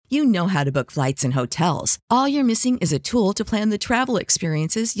You know how to book flights and hotels. All you're missing is a tool to plan the travel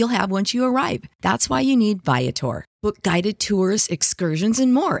experiences you'll have once you arrive. That's why you need Viator. Book guided tours, excursions,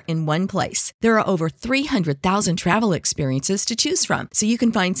 and more in one place. There are over 300,000 travel experiences to choose from, so you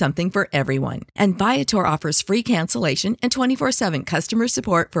can find something for everyone. And Viator offers free cancellation and 24/7 customer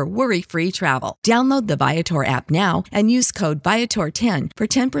support for worry-free travel. Download the Viator app now and use code Viator10 for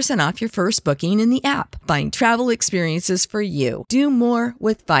 10% off your first booking in the app. Find travel experiences for you. Do more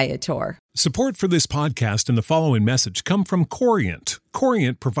with Viator. Support for this podcast and the following message come from Corient.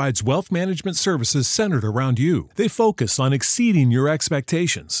 Corient provides wealth management services centered around you. They focus on exceeding your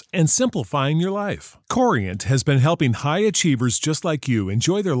expectations and simplifying your life. Corient has been helping high achievers just like you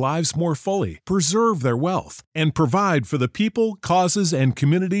enjoy their lives more fully, preserve their wealth, and provide for the people, causes, and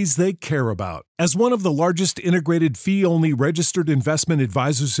communities they care about. As one of the largest integrated fee-only registered investment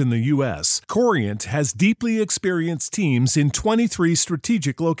advisors in the U.S., Corient has deeply experienced teams in 23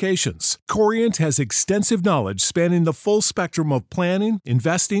 strategic locations. Corient has extensive knowledge spanning the full spectrum of planning,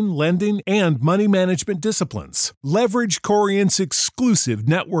 investing, lending, and money management disciplines. Leverage Corient's exclusive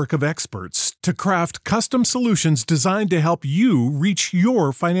network of experts to craft custom solutions designed to help you reach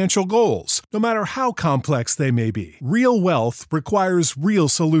your financial goals, no matter how complex they may be. Real wealth requires real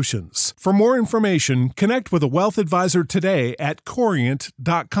solutions. For more information, connect with a wealth advisor today at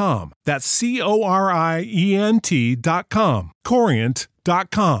Corient.com. That's Corient.com.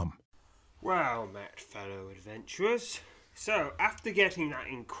 Corient.com. Well met, fellow adventurers. So, after getting that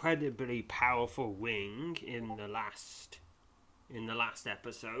incredibly powerful wing in the last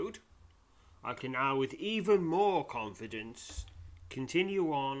episode, I can now, with even more confidence,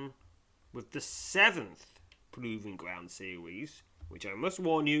 continue on with the 7th Proving Ground series, which I must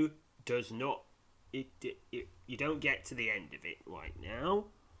warn you, does not, you don't get to the end of it right now.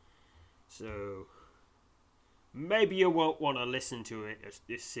 So, maybe you won't want to listen to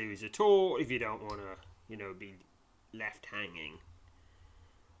this series at all if you don't want to, be left hanging.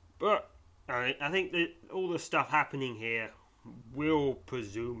 But I think that all the stuff happening here will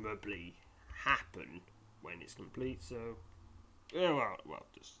presumably happen when it's complete. So,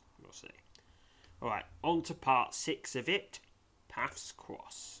 we'll see. All right, on to part 6 of it, Paths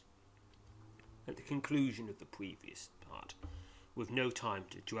Cross. At the conclusion of the previous part, with no time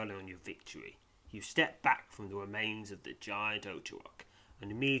to dwell on your victory, you step back from the remains of the giant Otorock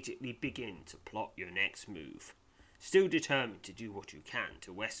and immediately begin to plot your next move. Still determined to do what you can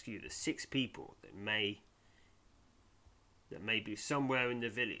to rescue the 6 people that may be somewhere in the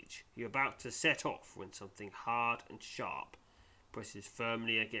village, you're about to set off when something hard and sharp presses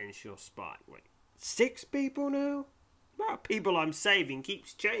firmly against your spine. Wait, 6 people now? The amount of people I'm saving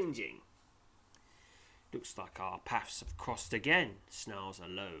keeps changing. Looks like our paths have crossed again, snarls a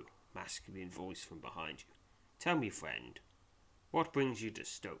low, masculine voice from behind you. Tell me, friend, what brings you to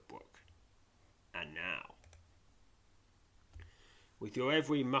Stokebrook? And now, with your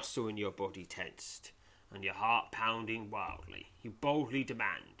every muscle in your body tensed and your heart pounding wildly, you boldly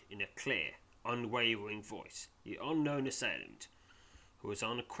demand, in a clear, unwavering voice, the unknown assailant, who has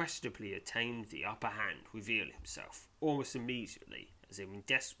unquestionably attained the upper hand, reveal himself almost immediately, as if in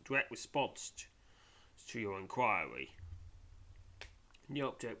direct response to your inquiry. The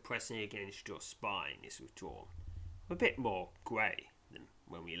object pressing against your spine is withdrawn. A bit more grey than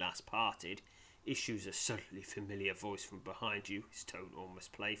when we last parted, issues a subtly familiar voice from behind you, his tone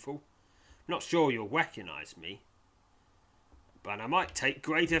almost playful. Not sure you'll recognise me, but I might take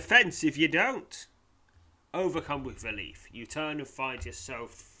great offence if you don't. Overcome with relief, you turn and find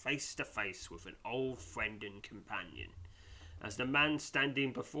yourself face to face with an old friend and companion. As the man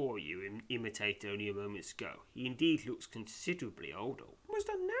standing before you imitated only a moment ago, he indeed looks considerably older, almost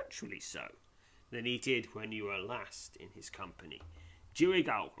unnaturally so, than he did when you were last in his company. Durig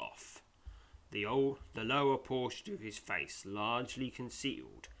Outloff, the lower portion of his face largely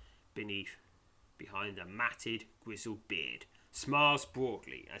concealed behind a matted, grizzled beard, smiles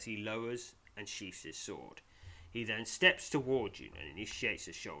broadly as he lowers and sheaths his sword. He then steps towards you and initiates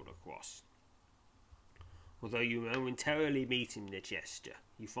a shoulder cross. Although you promptly meet him in the gesture,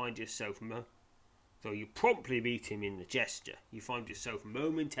 you find yourself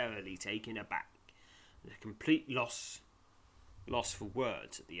momentarily taken aback, and a complete loss for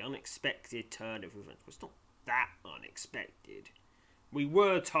words at the unexpected turn of events. Was not that unexpected. We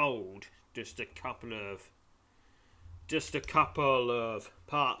were told just a couple of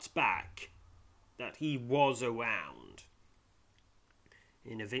parts back that he was around.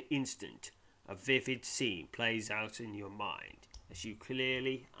 In an instant, a vivid scene plays out in your mind as you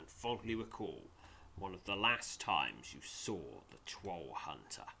clearly and fondly recall one of the last times you saw the Troll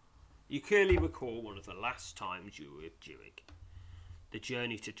Hunter. You clearly recall one of the last times you were with Durig. The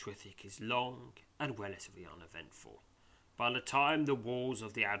journey to Trithik is long and relatively uneventful. By the time the walls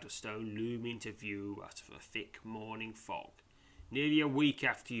of the Adderstone loom into view out of a thick morning fog, nearly a week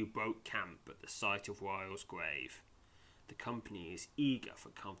after you broke camp at the site of Ryle's grave, the company is eager for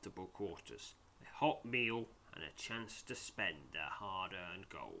comfortable quarters, a hot meal, and a chance to spend their hard-earned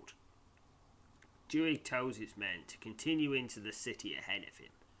gold. Durig tells his men to continue into the city ahead of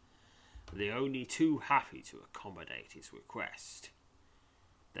him. They're only too happy to accommodate his request.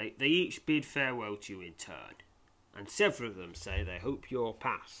 They each bid farewell to you in turn, and several of them say they hope your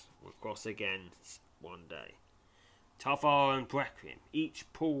paths will cross again one day. Tafar and Brekrim each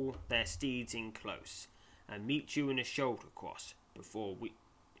pull their steeds in close and meet you in a shoulder cross before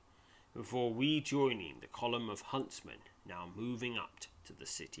rejoining the column of huntsmen now moving up to the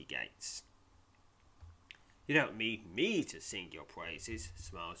city gates. You don't need me to sing your praises,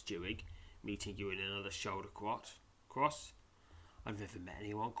 smiles Durig, meeting you in another shoulder cross. I've never met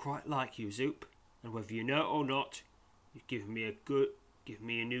anyone quite like you, Zoop, and whether you know it or not, you've given me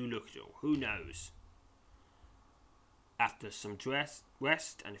a new look at all. Who knows? After some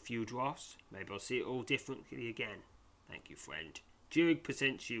rest and a few draughts, maybe I'll see it all differently again. Thank you, friend. Durig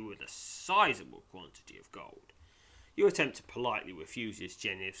presents you with a sizable quantity of gold. You attempt to politely refuse his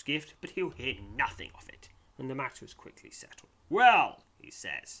generous gift, but he'll hear nothing of it, and the matter is quickly settled. Well, he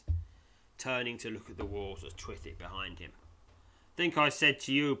says, turning to look at the walls of Trithik behind him. Think I said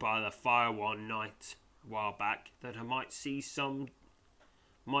to you by the fire one night a while back that I might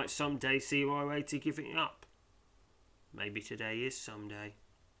someday see my way to giving up. Maybe today is someday.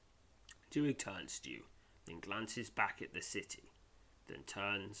 Durig turns to you, then glances back at the city, then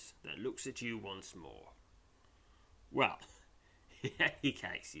turns, then looks at you once more. Well, in any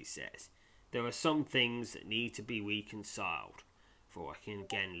case, he says, there are some things that need to be reconciled, for I can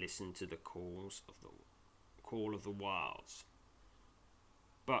again listen to the call of the wilds.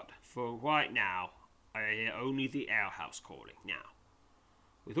 But for right now, I hear only the alehouse calling. Now,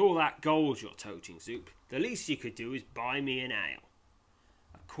 with all that gold you're toting, Zoop, the least you could do is buy me an ale.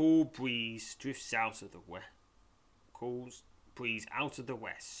 A cool breeze drifts out of the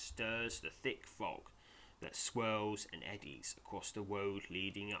west, stirs the thick fog that swirls and eddies across the road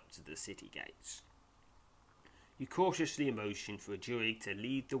leading up to the city gates. You cautiously motion for Durig to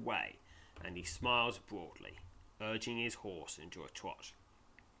lead the way, and he smiles broadly, urging his horse into a trot.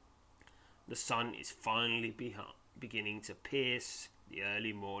 The sun is finally beginning to pierce the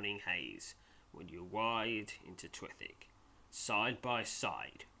early morning haze when you ride into Trithik, side by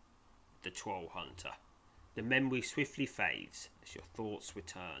side with the troll hunter. The memory swiftly fades as your thoughts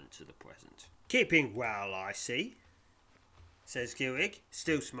return to the present. Keeping well, I see, says Durig,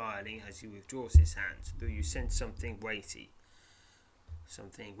 still smiling as he withdraws his hand, though you sense something weighty.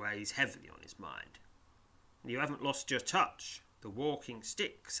 Something weighs heavily on his mind. You haven't lost your touch. The walking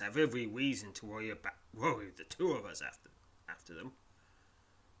sticks have every reason to worry the two of us after them.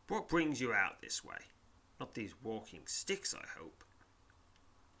 What brings you out this way? Not these walking sticks, I hope.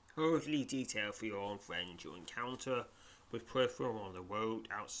 Hurriedly detail for your own friend your encounter with Prithrim on the road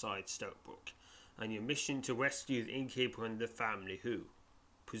outside Stokebrook, and your mission to rescue the innkeeper and the family who,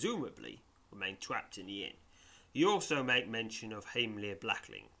 presumably, remain trapped in the inn. You also make mention of Heimlir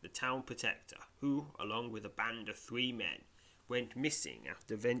Blackling, the town protector, who, along with a band of 3 men, went missing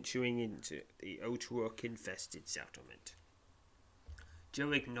after venturing into the Otorok-infested settlement.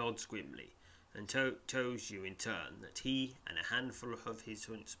 Durig nods grimly, and tells you in turn that he and a handful of his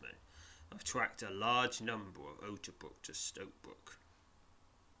huntsmen have tracked a large number of Otterbrook to Stokebrook.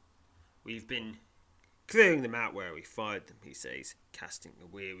 We've been clearing them out where we fired them, he says, casting a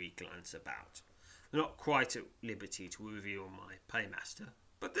weary glance about. They're not quite at liberty to reveal my paymaster,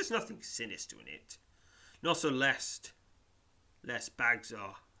 but there's nothing sinister in it. Not so lest bags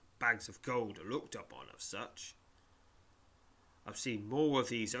of gold are looked upon as such. I've seen more of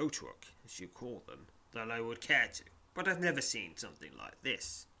these Otterok, as you call them, than I would care to, but I've never seen something like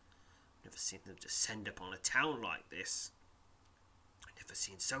this. I've never seen them descend upon a town like this. I've never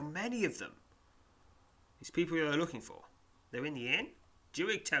seen so many of them. These people you're looking for, they're in the inn?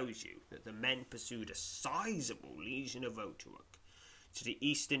 Durig tells you that the men pursued a sizable legion of Otterok to the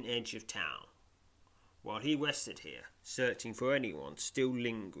eastern edge of town, while he rested here, searching for anyone still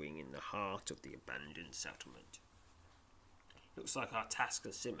lingering in the heart of the abandoned settlement. Looks like our tasks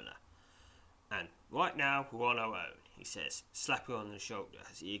are similar. And right now we're on our own, he says, slapping on the shoulder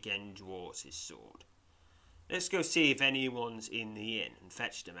as he again draws his sword. Let's go see if anyone's in the inn and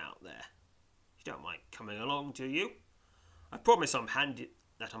fetch them out there. You don't mind coming along, do you? I promise I'm handy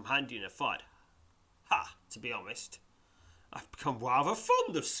in a fight. Ha, to be honest, I've become rather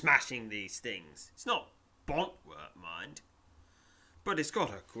fond of smashing these things. It's not bont work, mind. but it's got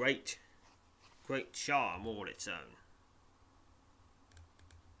a great charm all its own.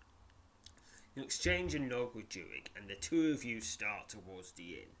 You exchange a nod with Durig, and the two of you start towards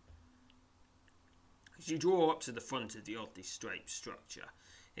the inn. As you draw up to the front of the oddly shaped structure,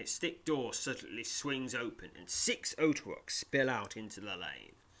 its thick door suddenly swings open, and 6 Otuok spill out into the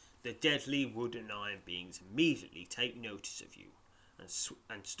lane. The deadly wood and iron beings immediately take notice of you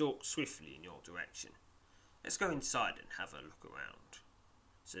and stalk swiftly in your direction. "Let's go inside and have a look around,"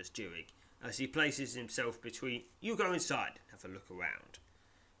 says Durig, as he places himself between... "You go inside and have a look around."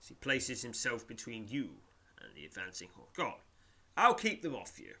 As he places himself between you and the advancing horde. "God, I'll keep them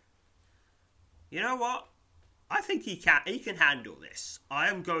off you." "You know what? I think he can handle this. I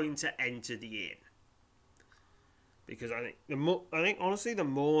am going to enter the inn." Because I think honestly, the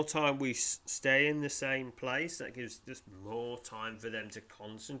more time we stay in the same place, that gives just more time for them to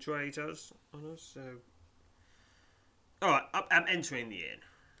concentrate on us. So, alright, I'm entering the inn.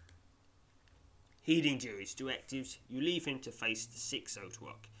 Heeding Durig's directives, you leave him to face the 6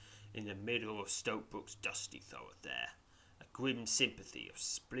 Otuok in the middle of Stokebrook's dusty thoroughfare. A grim sympathy of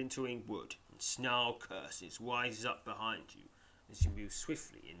splintering wood and snarled curses rises up behind you as you move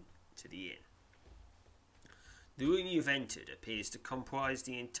swiftly into the inn. The room you've entered appears to comprise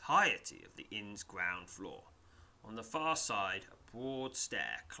the entirety of the inn's ground floor. On the far side, a broad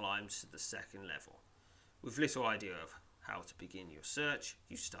stair climbs to the 2nd level. With little idea of how to begin your search,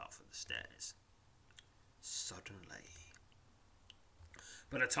 you start for the stairs. Suddenly,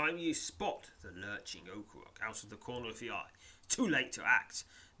 by the time you spot the lurching Otuok out of the corner of your eye, it's too late to act.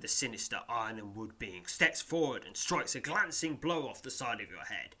 The sinister iron and wood being steps forward and strikes a glancing blow off the side of your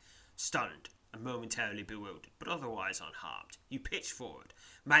head. Stunned and momentarily bewildered, but otherwise unharmed, you pitch forward,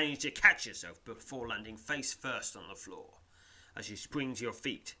 manage to catch yourself before landing face first on the floor. As you spring to your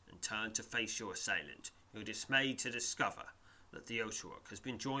feet and turn to face your assailant, you're dismayed to discover that the Otuok has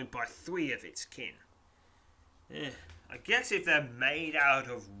been joined by 3 of its kin. I guess if they're made out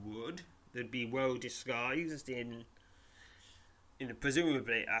of wood, they'd be well disguised in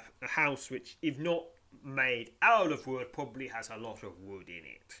presumably a house which, if not made out of wood, probably has a lot of wood in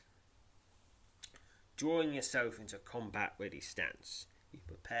it. Drawing yourself into combat-ready stance, you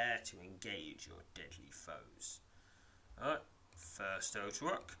prepare to engage your deadly foes. Alright, first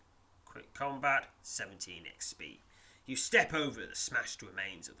Otuok, quick combat, 17 XP. You step over the smashed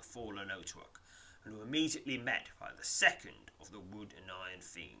remains of the fallen Otuok, and are immediately met by the 2nd of the wood and iron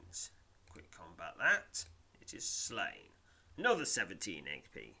fiends. Quick combat that, it is slain. Another 17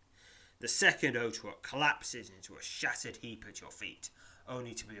 XP. The 2nd Otuok collapses into a shattered heap at your feet,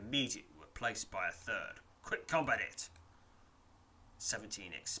 only to be immediately replaced by a 3rd. Quick combat it.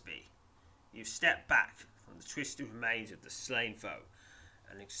 17 XP. You step back from the twisted remains of the slain foe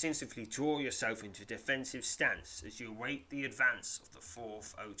and instinctively draw yourself into a defensive stance as you await the advance of the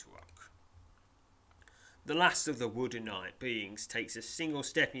 4th Otuok. The last of the wood and iron beings takes a single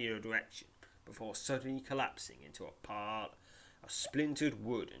step in your direction before suddenly collapsing into a pile of splintered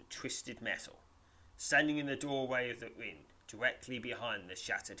wood and twisted metal. Standing in the doorway of the inn, directly behind the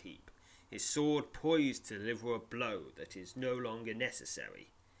shattered heap, his sword poised to deliver a blow that is no longer necessary,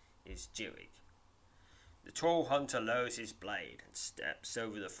 is Durig. The troll hunter lowers his blade and steps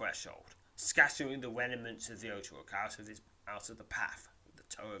over the threshold, scattering the remnants of the Otuok out of the path with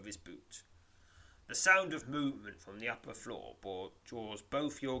the toe of his boot. The sound of movement from the upper floor draws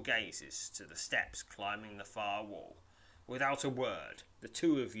both your gazes to the steps climbing the far wall. Without a word, the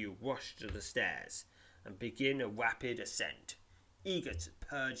 2 of you rush to the stairs and begin a rapid ascent, eager to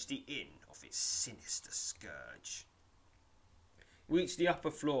purge the inn of its sinister scourge. You reach the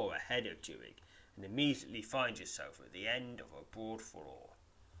upper floor ahead of Durig and immediately find yourself at the end of a broad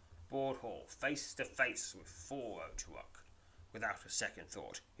hall, face to face with 4 Otuok. Without a second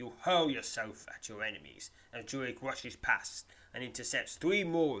thought, you hurl yourself at your enemies as Durig rushes past and intercepts 3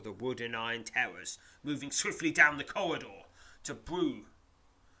 more of the wood and iron terrors, moving swiftly down the corridor to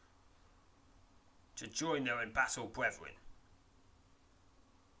join their embattled brethren.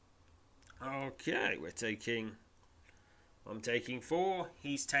 Okay, I'm taking 4,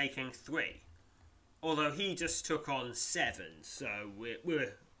 he's taking 3. Although he just took on 7, so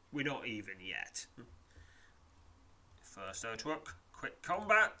we're not even yet. First Otuok, quick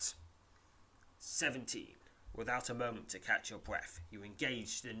combat, 17. Without a moment to catch your breath, you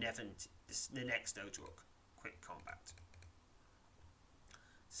engage the next Otuok, quick combat.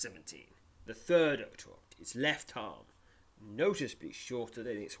 17. The 3rd Otuok, its left arm, noticeably shorter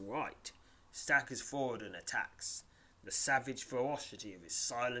than its right, staggers forward and attacks, the savage ferocity of his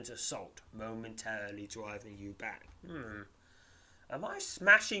silent assault momentarily driving you back. Am I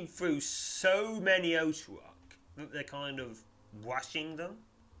smashing through so many Otuok that they're kind of washing them?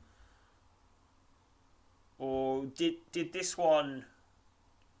 Or did this one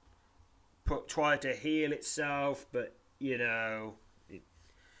try to heal itself, but, it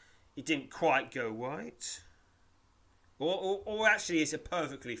didn't quite go right? Or actually it's a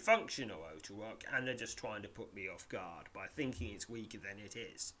perfectly functional Otorock and they're just trying to put me off guard by thinking it's weaker than it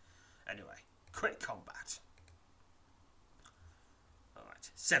is. Anyway, quick combat.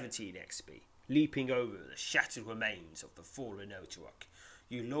 Alright, 17 XP. Leaping over the shattered remains of the fallen Otorock,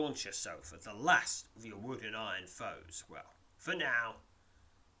 you launch yourself at the last of your wood and iron foes. Well, for now,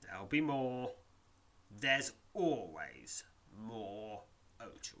 there'll be more. There's always more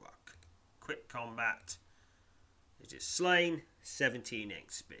Otorock. Quick combat. It is slain, 17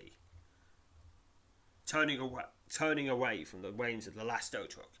 XP. Turning away from the reins of the last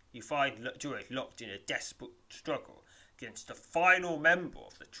Otorock, you find Druig locked in a desperate struggle against the final member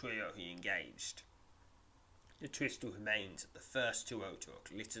of the trio he engaged. The crystal remains of the first two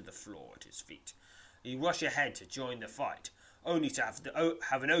Otorock litter the floor at his feet. You rush ahead to join the fight, only to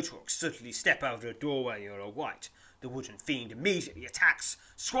have an Otorock suddenly step out of the doorway on your right. The wooden fiend immediately attacks,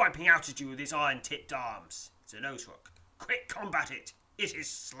 swiping out at you with his iron-tipped arms. It's an Otorock. Quick combat it! It is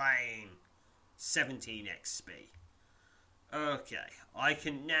slain! 17 XP. Okay, I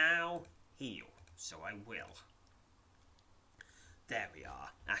can now heal, so I will. There we are,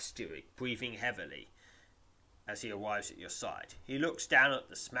 asked Druig, breathing heavily as he arrives at your side. He looks down at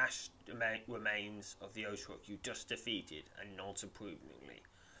the smashed remains of the Otorock you just defeated and nods approvingly.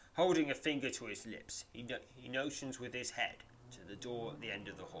 Holding a finger to his lips, he motions with his head to the door at the end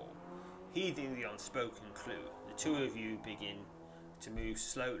of the hall. Heeding the unspoken clue, the two of you begin to move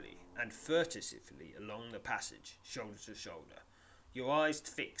slowly and furtively along the passage, shoulder to shoulder, your eyes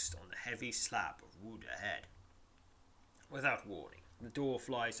fixed on the heavy slab of wood ahead. Without warning, the door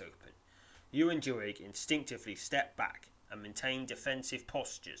flies open. You and Druig instinctively step back and maintain defensive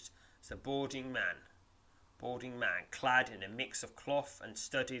postures as the boarding man, clad in a mix of cloth and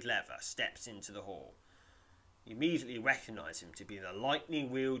studded leather, steps into the hall. You immediately recognise him to be the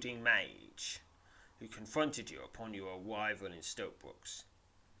lightning-wielding mage who confronted you upon your arrival in Stokebrooks,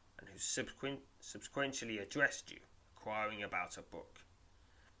 and who subsequently addressed you, inquiring about a book.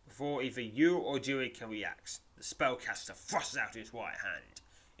 Before either you or Druig can react, the spellcaster thrusts out his right hand.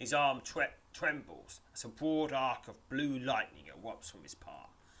 His arm trembles as a broad arc of blue lightning erupts from his palm.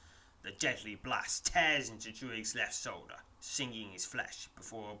 The deadly blast tears into Druig's left shoulder, singing his flesh,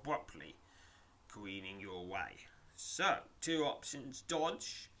 before abruptly careening your way. So, two options,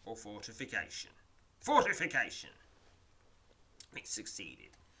 dodge or fortification. Fortification! It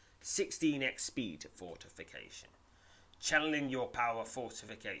succeeded. 16 XP to fortification. Channeling your power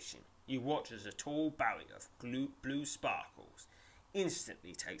fortification, you watch as a tall barrier of blue sparkles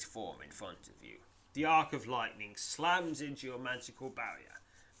instantly takes form in front of you. The arc of lightning slams into your magical barrier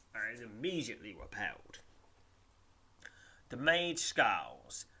and is immediately repelled. The mage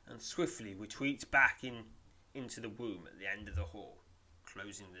scowls and swiftly retreats back into the room at the end of the hall,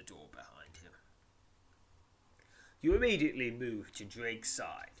 closing the door behind him. You immediately move to Druig's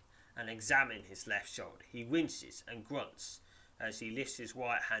side and examine his left shoulder. He winces and grunts as he lifts his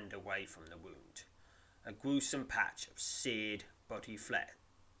right hand away from the wound. A gruesome patch of seared, bloodied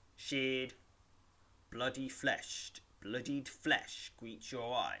flesh greets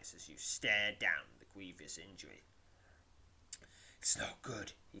your eyes as you stare down the grievous injury. It's not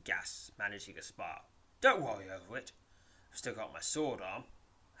good, he gasps, managing a smile. Don't worry over it. I've still got my sword arm.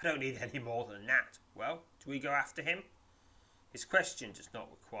 I don't need any more than that. Well, do we go after him? His question does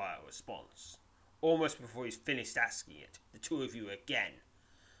not require a response. Almost before he's finished asking it, the two of you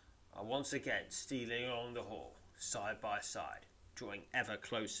are once again stealing along the hall, side by side, drawing ever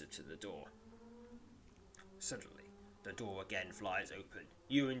closer to the door. Suddenly, the door again flies open.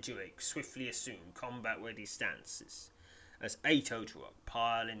 You and Druig swiftly assume combat-ready stances as 8 Otorock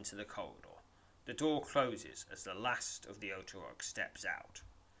pile into the corridor. The door closes as the last of the Otorock steps out.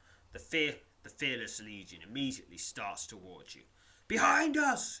 The fearless legion immediately starts towards you. Behind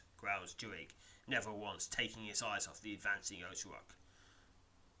us! Growls Druig, never once taking his eyes off the advancing Otorock.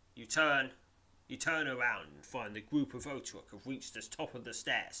 You turn around and find the group of Otorock have reached the top of the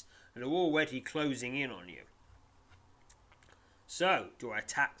stairs and are already closing in on you. So, do I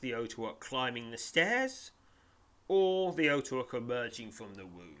attack the Otorock climbing the stairs, or the Otorock emerging from the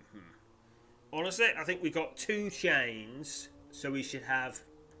room? Honestly, I think we got 2 chains, so we should have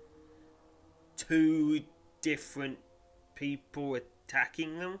 2 different people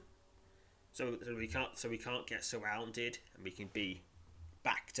attacking them. So we can't get surrounded, and we can be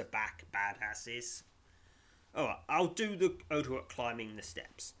back to back badasses. Alright, I'll do the Otorock climbing the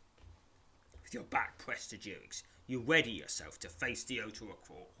steps. With your back pressed to Druig's, You ready yourself to face the Otawuk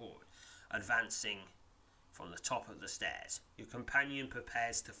horde, advancing from the top of the stairs. Your companion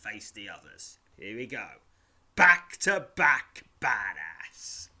prepares to face the others. Here we go. Back to back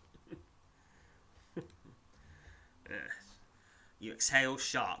badass. You exhale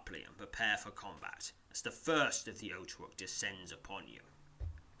sharply and prepare for combat as the first of the Otawuk descends upon you.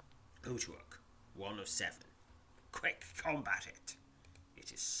 Otawuk, 1 of 7. Quick combat it.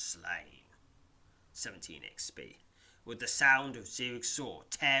 It is slain. 17 XP. With the sound of Zirig's sword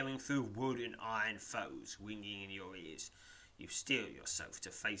tearing through wood and iron foes ringing in your ears, you steel yourself to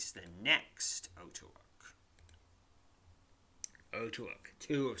face the next Otawuk. Otawuk,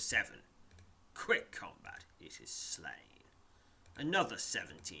 2 of 7. Quick combat. It is slain. Another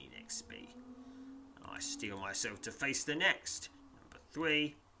 17 XP. I steel myself to face the next. Number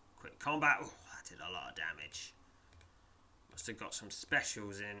 3. Quick combat. Oh, that did a lot of damage. Must have got some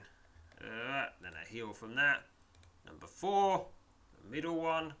specials in. Then a heal from that. Number 4. The middle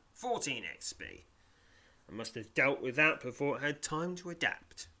one. 14 XP. I must have dealt with that before it had time to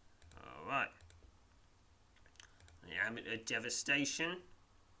adapt. Alright. The Amateur Devastation.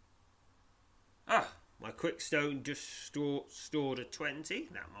 My Quickstone just stored a 20.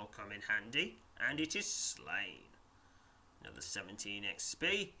 That will come in handy. And it is slain. Another 17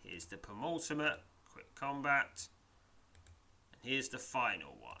 XP. Here's the penultimate. Quick combat. And here's the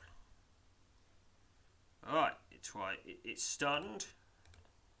final one. Alright, it's stunned.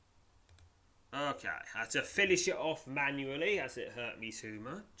 Okay, I had to finish it off manually as it hurt me too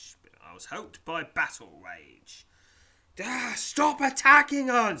much. But I was helped by Battle Rage. Stop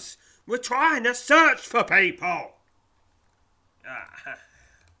attacking us! We're trying to search for people!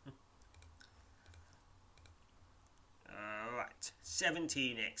 Alright,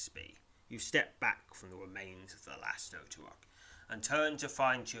 17 XP. You step back from the remains of the last Otawuk and turn to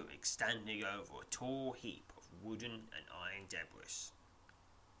find Jurik standing over a tall heap of wooden and iron debris.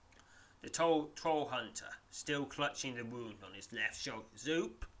 The troll hunter, still clutching the wound on his left shoulder.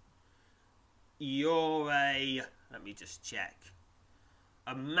 Zoop, you're let me just check.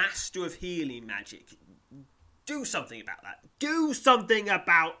 A master of healing magic. Do something about that. Do something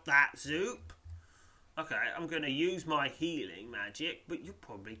about that, Zoop. Okay, I'm going to use my healing magic, but you're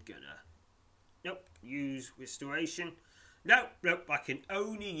probably gonna... Nope, use restoration. Nope, I can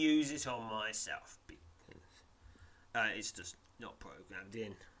only use it on myself. Because it's just not programmed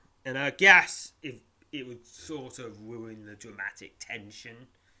in. And I guess if it would sort of ruin the dramatic tension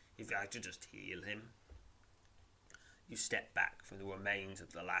if I had to just heal him. You step back from the remains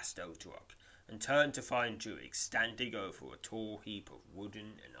of the last Otawuk and turn to find Jurik standing over a tall heap of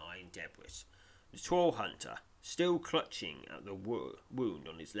wooden and iron debris. The troll hunter, still clutching at the wound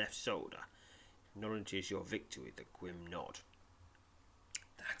on his left shoulder, acknowledges your victory with a grim nod.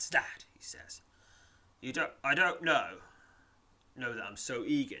 That's that, he says. I don't know that I'm so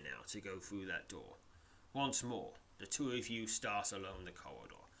eager now to go through that door. Once more, the two of you start along the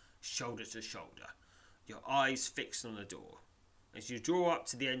corridor, shoulder to shoulder, your eyes fixed on the door. As you draw up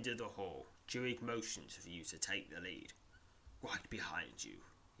to the end of the hall, Jurik motions for you to take the lead. Right behind you,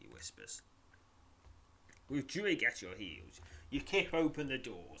 he whispers. With Jurik at your heels, you kick open the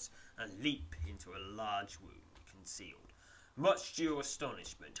doors and leap into a large room concealed. Much to your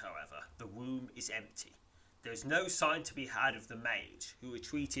astonishment, however, the room is empty. There is no sign to be had of the mage who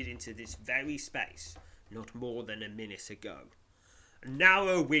retreated into this very space not more than a minute ago. A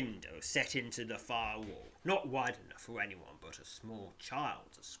narrow window set into the far wall, not wide enough for anyone but a small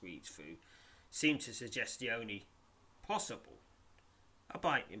child to squeeze through, seemed to suggest the only possible,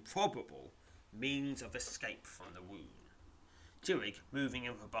 albeit improbable, means of escape from the wound. Jurik, moving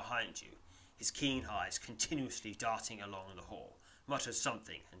in from behind you, his keen eyes continuously darting along the hall, mutters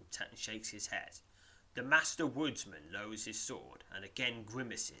something and shakes his head. The master woodsman lowers his sword and again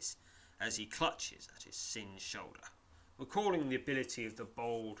grimaces as he clutches at his singed shoulder, recalling the ability of the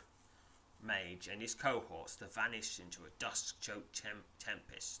bold mage and his cohorts to vanish into a dusk-choked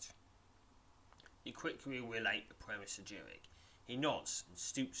tempest. You quickly relate the premise to Jurik. He nods and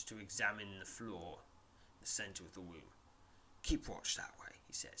stoops to examine the floor in the centre of the room. Keep watch that way,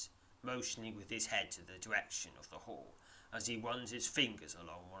 he says, motioning with his head to the direction of the hall as he runs his fingers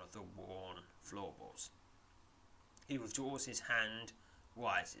along one of the worn floorboards. He withdraws his hand,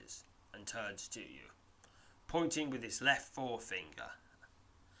 rises, and turns to you, pointing with his left forefinger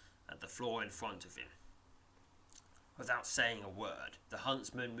at the floor in front of him. Without saying a word, the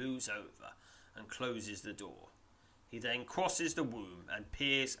huntsman moves over and closes the door. He then crosses the room and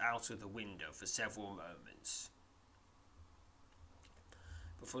peers out of the window for several moments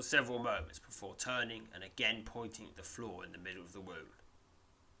before turning and again pointing at the floor in the middle of the room.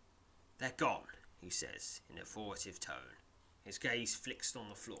 They're gone, he says in an authoritative tone. His gaze fixed on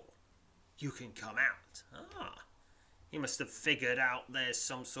the floor. You can come out. Ah, he must have figured out there's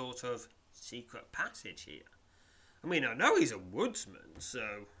some sort of secret passage here. I mean, I know he's a woodsman,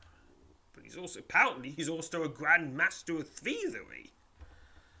 so... But he's also a grand master of thievery.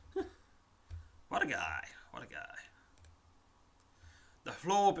 What a guy. The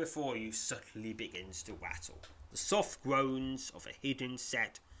floor before you suddenly begins to rattle. The soft groans of a hidden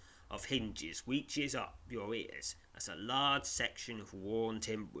set of hinges reaches up your ears as a large section of worn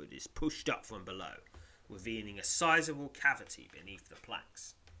timberwood is pushed up from below, revealing a sizable cavity beneath the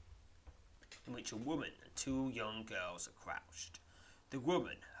planks, in which a woman and two young girls are crouched. The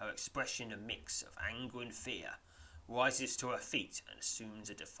woman, her expression a mix of anger and fear, rises to her feet and assumes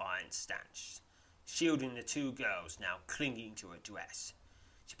a defiant stance, shielding the two girls now clinging to her dress.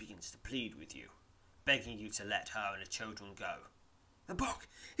 She begins to plead with you, begging you to let her and the children go. The book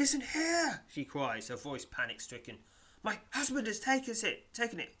isn't here, she cries, her voice panic-stricken. My husband has taken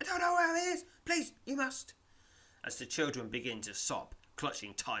it. I don't know where it is. Please, you must. As the children begin to sob,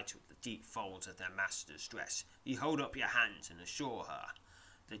 clutching tight with the deep folds of their master's dress, you hold up your hands and assure her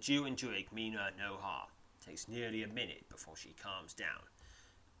that you and Druig mean her no harm. It takes nearly a minute before she calms down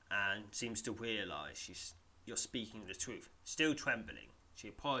and seems to realise you're speaking the truth. Still trembling, she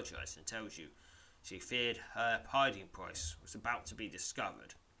apologises and tells you she feared her hiding place was about to be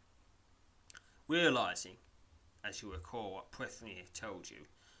discovered. Realising, as you recall what Prithnia told you,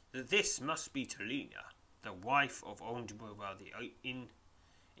 that this must be Talina, the wife of Ondibura the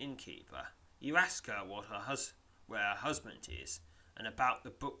innkeeper, you ask her where her husband is, and about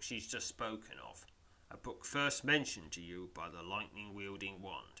the book she's just spoken of, a book first mentioned to you by the lightning-wielding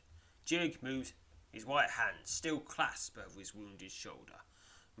wand. Druig moves, his right hand still clasped over his wounded shoulder,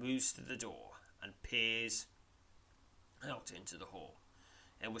 moves to the door and peers out into the hall.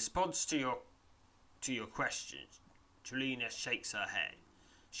 In response to your questions, Talina shakes her head.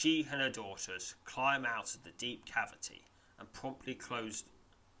 She and her daughters climb out of the deep cavity and promptly close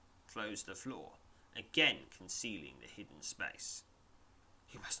the floor, again concealing the hidden space.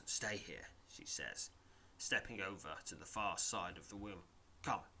 You mustn't stay here, she says, stepping over to the far side of the room.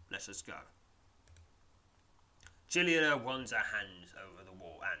 Come, let us go. Gillian runs her hands over the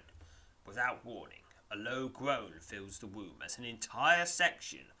wall and, without warning, a low groan fills the room as an entire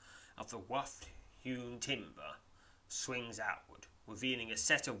section of the rough-hewn timber swings outward, revealing a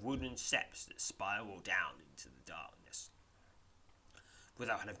set of wooden steps that spiral down into the darkness.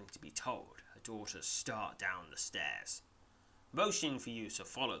 Without having to be told, her daughters start down the stairs. Motioning for you to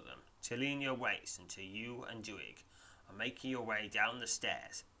follow them, Talina waits until you and Druig are making your way down the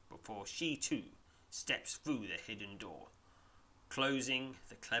stairs before she too steps through the hidden door, closing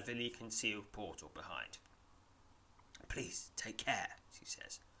the cleverly concealed portal behind. Please, take care, she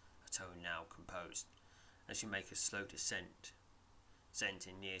says, her tone now composed, as you make a slow descent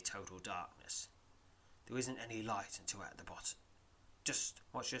in near total darkness. There isn't any light until at the bottom. Just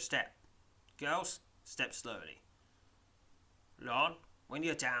watch your step. Girls, step slowly. Lon, when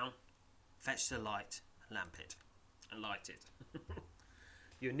you're down, fetch the light, lamp it, and light it.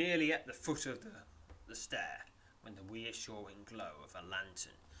 You're nearly at the foot of the stair when the reassuring glow of a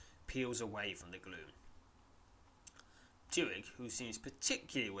lantern peels away from the gloom. Druig, who seems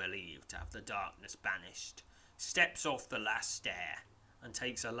particularly relieved to have the darkness banished, steps off the last stair and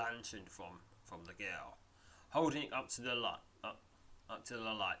takes a lantern from the girl, holding it up to the light,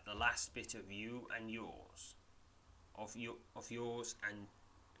 the last bit of you and yours, of yours and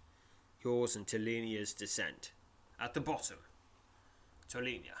Talinia's descent. At the bottom,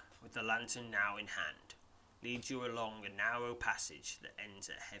 Talina, with the lantern now in hand, leads you along a narrow passage that ends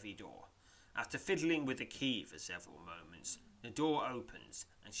at a heavy door. After fiddling with the key for several moments, the door opens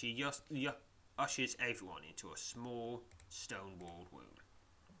and she ushers everyone into a small, stone-walled room.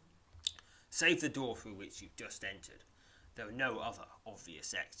 Save the door through which you've just entered, there are no other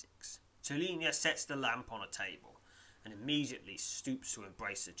obvious exits. Talina sets the lamp on a table and immediately stoops to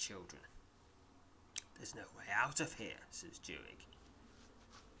embrace the children. There's no way out of here, says Druig.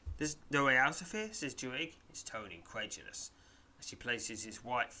 There's no way out of here, says Druig, his tone incredulous, as he places his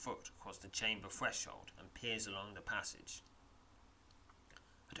right foot across the chamber threshold and peers along the passage.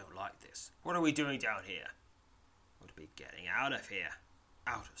 I don't like this. What are we doing down here? Would be getting out of here.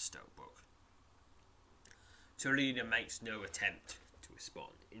 Out of Stonebrook. Talina makes no attempt to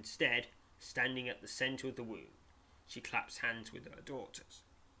respond. Instead, standing at the centre of the room, she claps hands with her daughters,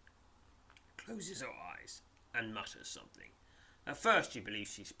 closes her eyes, and mutters something. At first you believe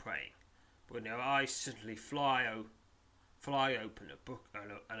she's praying, but when her eyes suddenly fly open,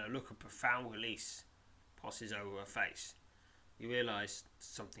 and a look of profound release passes over her face, you realise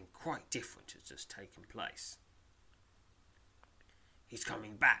something quite different has just taken place. "He's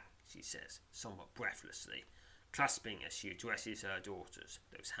coming back," she says, somewhat breathlessly, clasping as she addresses her daughters,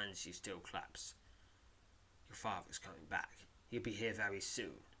 those hands she still claps. "Your father's coming back. He'll be here very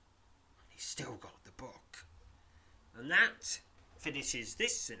soon. He's still got the book." And that finishes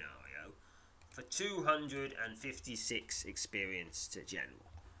this scenario for 256 experience to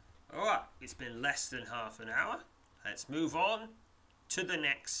general. Alright, it's been less than half an hour. Let's move on to the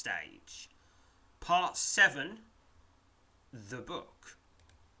next stage. Part 7, the book.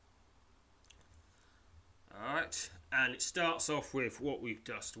 Alright, and it starts off with what we've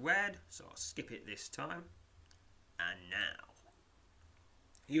just read, so I'll skip it this time. And now,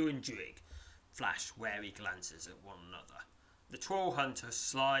 you and Drig flash wary glances at one another. The troll hunter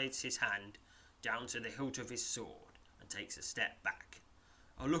slides his hand down to the hilt of his sword and takes a step back.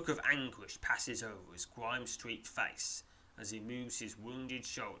 A look of anguish passes over his grime-streaked face as he moves his wounded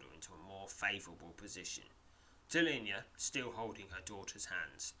shoulder into a more favourable position. Delinia, still holding her daughter's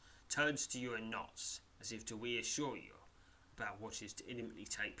hands, turns to you and nods, as if to reassure you about what is to imminently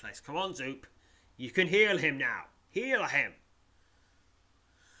take place. "Come on, Zoop. You can heal him now. Heal him."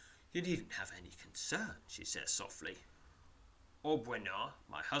 "You needn't have any concern," she says softly. "Aubrenoir,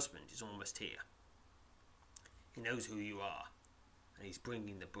 my husband, is almost here. He knows who you are, and he's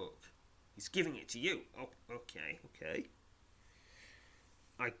bringing the book. He's giving it to you." "Oh, okay.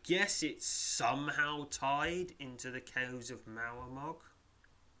 I guess it's somehow tied into the Caves of Mauermog."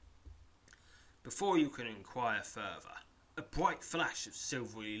 Before you can inquire further, a bright flash of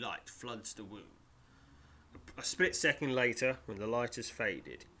silvery light floods the room. A split second later, when the light has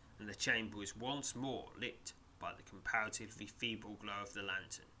faded, and the chamber is once more lit by the comparatively feeble glow of the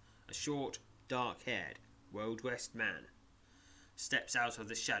lantern, a short, dark-haired, well-dressed man steps out of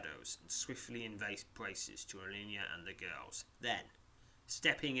the shadows and swiftly embraces Delinia and the girls. Then,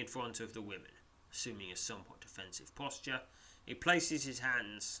 stepping in front of the women, assuming a somewhat defensive posture, he places his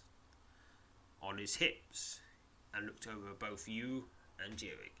hands on his hips and looked over both you and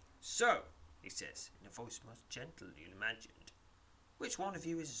Drig. "So," he says, in a voice much gentler than you imagined, "which one of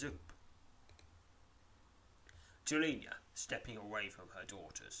you is Zoop?" Delinia, stepping away from her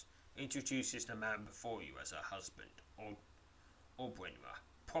daughters, introduces the man before you as her husband, Aubrenoir,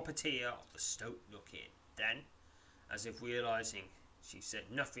 proprietor of the Stoat Nook Inn. Then, as if realising she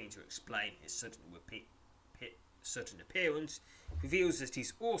said nothing to explain his sudden appearance, reveals that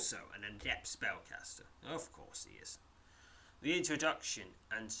he's also an adept spellcaster. Of course he is. The introduction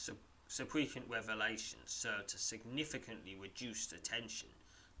and subsequent revelations serve to significantly reduce the tension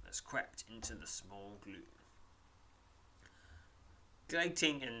that's crept into the small gloom.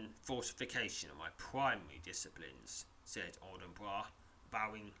 "Glating and fortification are my primary disciplines," said Audenbrar,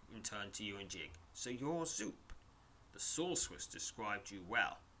 bowing in turn to you and Drig. "So you're Zoop. The sorceress described you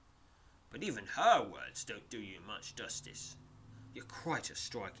well, but even her words don't do you much justice. You're quite a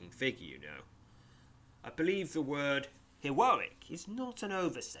striking figure, you know. I believe the word heroic is not an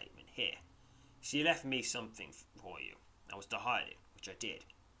overstatement here. She left me something for you. I was to hide it, which I did,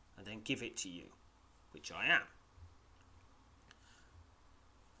 and then give it to you, which I am."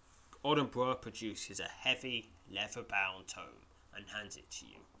 Audenbrar produces a heavy, leather-bound tome and hands it to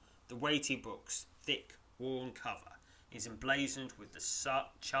you. The weighty book's thick, worn cover is emblazoned with the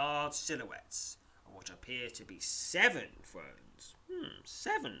charred silhouettes of what appear to be 7 thrones.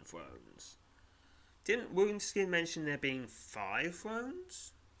 7 thrones. Didn't Woundskin mention there being 5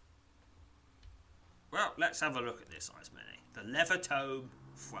 thrones? Well, let's have a look at this, Ismene. The Leather Tome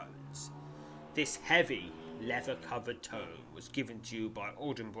Thrones. This heavy, leather-covered tome was given to you by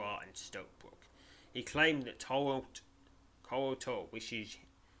Audenbrar and Stokebrook. He claimed that Corotor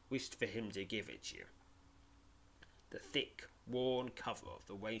wished for him to give it to you. The thick, worn cover of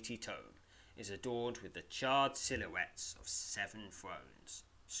the weighty tome is adorned with the charred silhouettes of 7 thrones.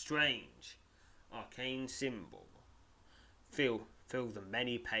 Strange, arcane symbol fill the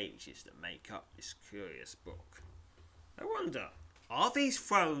many pages that make up this curious book. I wonder, are these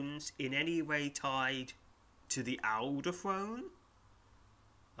thrones in any way tied to the Elder Throne?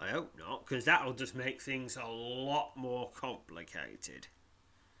 I hope not, because that'll just make things a lot more complicated.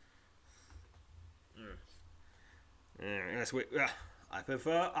 Yes, I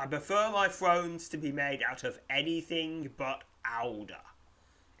prefer my thrones to be made out of anything but Alder.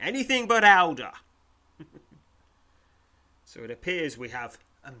 Anything but Alder. So it appears we have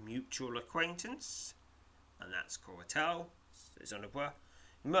a mutual acquaintance, and that's Coratel, says Audenbrar.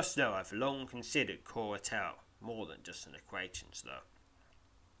 You must know I've long considered Coratel more than just an acquaintance, though.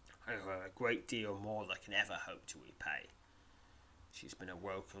 I owe her a great deal more than I can ever hope to repay. She's been a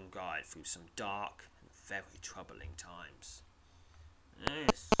welcome guide through some dark and very troubling times.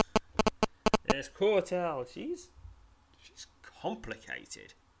 Yes. Yes, Coratel. She's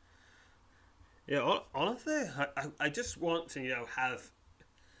complicated. Yeah, honestly, I just want to,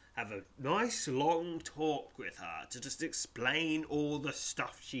 have a nice long talk with her to just explain all the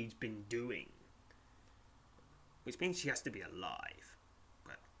stuff she's been doing. Which means she has to be alive.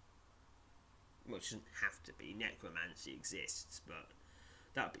 Well, it shouldn't have to be. Necromancy exists, but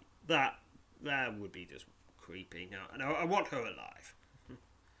that would be just creepy. No, I want her alive.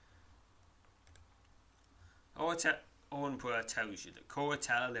 Owenborough tells you that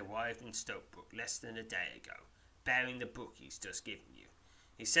Coratel arrived in Stokebrook less than a day ago, bearing the book he's just given you.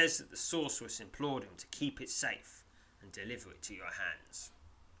 He says that the sorceress implored him to keep it safe and deliver it to your hands.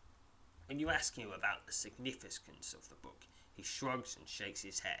 When you ask him about the significance of the book, he shrugs and shakes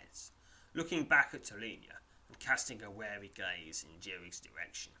his head, looking back at Tolinia and casting a wary gaze in Jerry's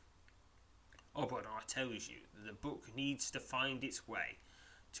direction. Oberon tells you that the book needs to find its way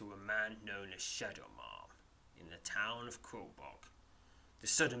to a man known as Shadowmarm in the town of Quillbog. The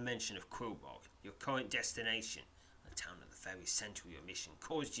sudden mention of Quillbog, your current destination, the town at the very centre of your mission,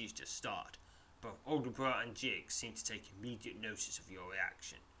 caused you to start. Both Oldeborough and Jig seem to take immediate notice of your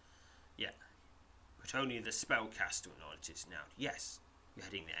reaction. Yeah, but only the spellcaster acknowledges now. Yes, you're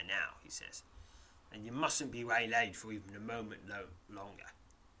heading there now, he says, and you mustn't be waylaid for even a moment longer.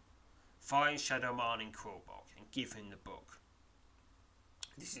 Find Shadowmarm in Quillbog and give him the book.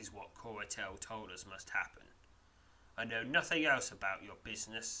 This is what Coratel told us must happen. I know nothing else about your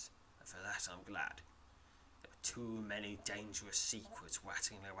business, and for that I'm glad. There are too many dangerous secrets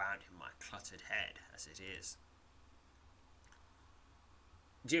rattling around in my cluttered head as it is.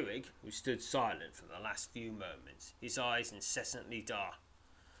 Jirig, who stood silent for the last few moments, his eyes incessantly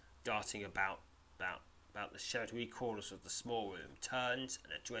darting about the shadowy corners of the small room, turns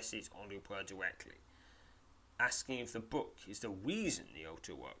and addresses Oldeborough directly, asking if the book is the reason the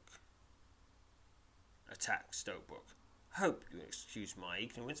Ultrawork attacked Stokebrook. Hope you excuse my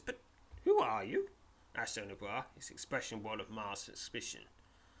ignorance, but who are you? Asked Oldeborough, his expression one of mild suspicion.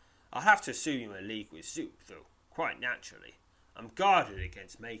 I'll have to assume you're in league with Zoop, though, quite naturally. I'm guarded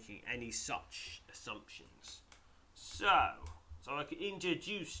against making any such assumptions. So I could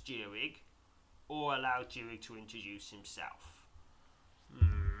introduce Jirig, or allow Jirig to introduce himself.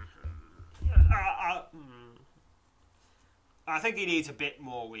 I think he needs a bit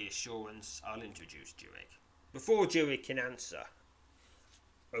more reassurance. I'll introduce Jirig. Before Jirig can answer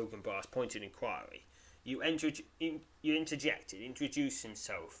Ogunbar's pointed inquiry, you interjected, introduce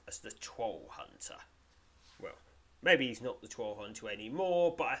himself as the Troll Hunter. Well, maybe he's not the Troll Hunter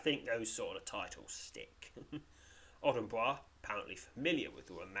anymore, but I think those sort of titles stick. Odenborough, apparently familiar with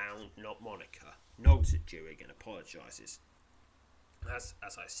the renowned moniker, nods at Jirig and apologises. As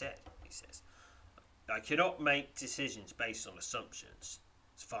I said, he says, I cannot make decisions based on assumptions.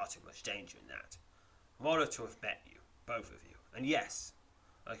 There's far too much danger in that. I'm honoured to have met you, both of you, and yes,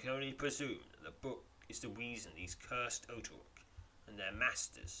 I can only presume that the book is the reason these cursed Otteruk and their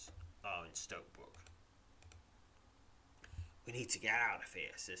masters are in Stokebrook. We need to get out of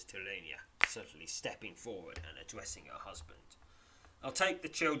here, says Tolinia, suddenly stepping forward and addressing her husband. I'll take the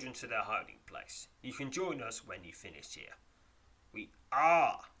children to their hiding place. You can join us when you finish here. We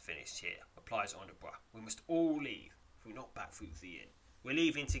are finished here, replies Odenborough. We must all leave. If we're not back through the inn, we're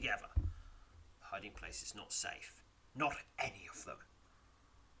leaving together. The hiding place is not safe. Not any of them.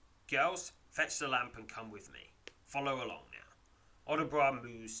 Girls, fetch the lamp and come with me. Follow along now. Odenborough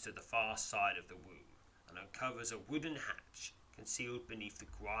moves to the far side of the room and uncovers a wooden hatch concealed beneath the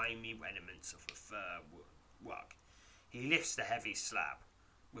grimy remnants of a fur rug. He lifts the heavy slab,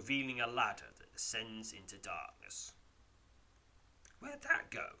 revealing a ladder that descends into darkness. Where'd that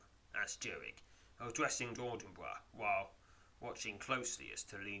go? Asked Jirig, addressing Odenborough while watching closely as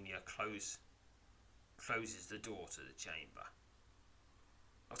Tolinia closes the door to the chamber.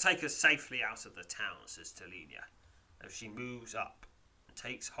 I'll take us safely out of the town, says Tolinia, as she moves up and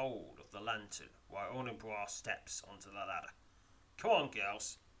takes hold of the lantern while Odenborough steps onto the ladder. Come on,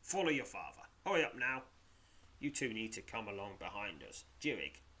 girls, follow your father. Hurry up now. You two need to come along behind us.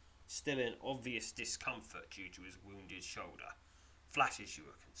 Jirig, still in obvious discomfort due to his wounded shoulder, flashes you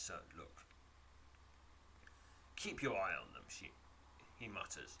a concerned look. Keep your eye on them, he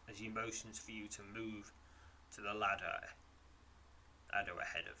mutters, as he motions for you to move to the ladder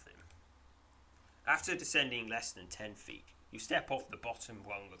ahead of him. After descending less than 10 feet, you step off the bottom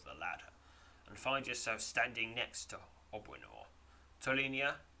rung of the ladder and find yourself standing next to Obwenor,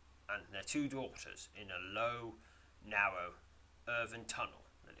 Tolinia, and their two daughters in a low, narrow, earthen tunnel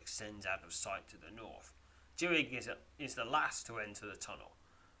that extends out of sight to the north. Jirig is the last to enter the tunnel,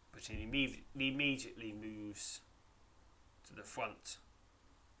 but he immediately moves to the front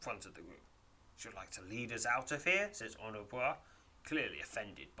front of the group. "Should like to lead us out of here?" says Honorbrois, clearly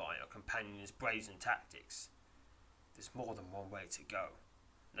offended by her companion's brazen tactics. "There's more than one way to go.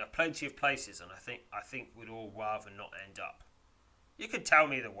 There are plenty of places, and I think we'd all rather not end up." "You can tell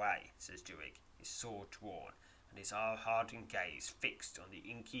me the way," says Duig, his sword drawn and his hardened gaze fixed on the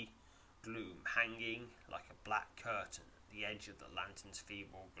inky gloom hanging like a black curtain at the edge of the lantern's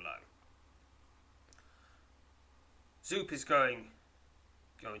feeble glow. "Zoop is going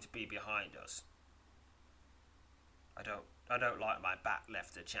to be behind us. I don't like my back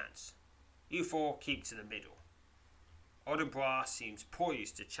left a chance. You four keep to the middle." Honorbrois seems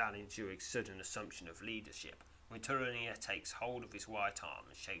poised to challenge Duig's sudden assumption of leadership when Tolunia takes hold of his right arm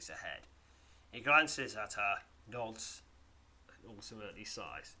and shakes her head. He glances at her, nods, and ultimately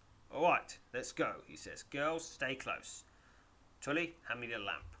sighs. "All right, let's go," he says. "Girls, stay close. Tully, hand me the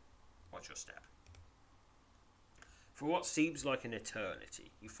lamp. Watch your step." For what seems like an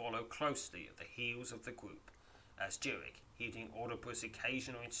eternity, you follow closely at the heels of the group as Duig, heeding Honorbrois'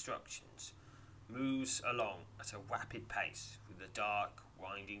 occasional instructions, moves along at a rapid pace through the dark,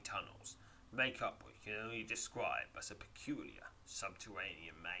 winding tunnels that make up what you can only describe as a peculiar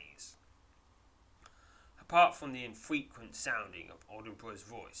subterranean maze. Apart from the infrequent sounding of Honorbrois'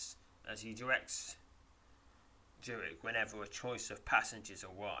 voice as he directs Duig whenever a choice of passengers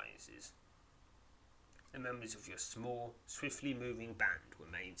arises, the members of your small, swiftly moving band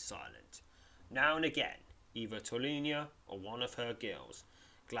remain silent. Now and again, either Tolunia or one of her girls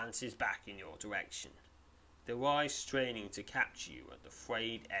glances back in your direction, their eyes straining to capture you at the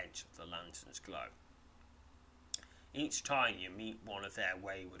frayed edge of the lantern's glow. Each time you meet one of their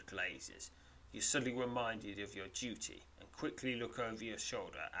wayward glazes, you're suddenly reminded of your duty and quickly look over your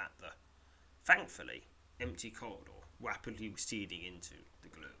shoulder at the, thankfully, empty corridor rapidly receding into the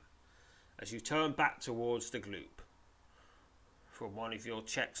gloom. As you turn back towards the group from one of your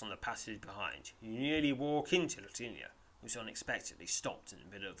checks on the passage behind, you nearly walk into Latinia, who's unexpectedly stopped in the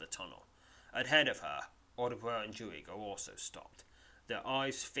middle of the tunnel. Ahead of her, Honorbrois and Duig are also stopped, their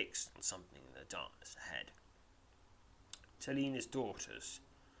eyes fixed on something in the darkness ahead. Tolunia's daughters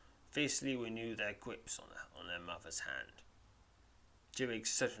fiercely renew their grips on their mother's hand. Duig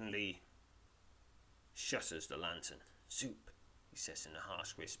suddenly shutters the lantern. "Zoop," he says in a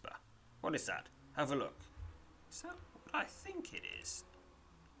harsh whisper. "What is that? Have a look." "Is that what I think it is?"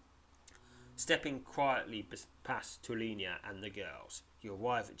 Stepping quietly past Tolunia and the girls, you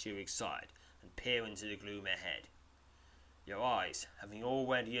arrive at Duig's side and peer into the gloom ahead. Your eyes, having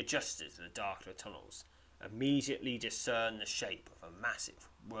already adjusted to the darker tunnels, immediately discern the shape of a massive,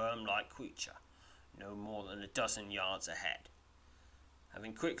 worm-like creature no more than a dozen yards ahead.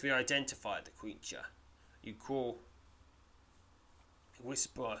 Having quickly identified the creature, you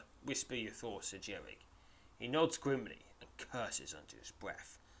whisper your thoughts to Duig. He nods grimly and curses under his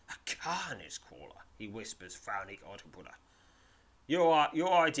breath. "A carnage crawler," he whispers, frowning at Honorbrois.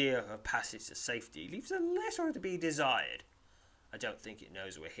 Your idea of a passage to safety leaves a little to be desired. I don't think it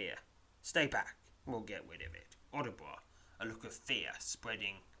knows we're here. Stay back, and we'll get rid of it." Honorbrois, a look of fear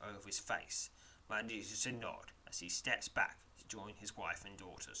spreading over his face, manages to nod as he steps back to join his wife and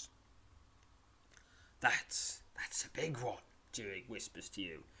daughters. That's a big one," Duig whispers to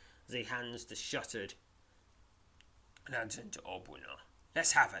you as he hands the shuttered lantern to Honorbrois.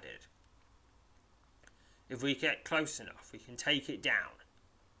 "Let's have at it. If we get close enough, we can take it down.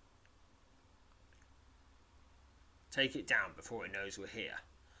 Take it down before it knows we're here."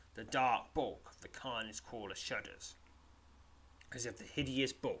 The dark bulk of the carnage crawler shudders, as if the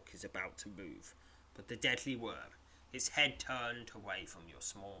hideous bulk is about to move, but the deadly worm, its head turned away from your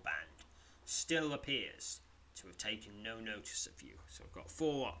small band, still appears to have taken no notice of you. So I've got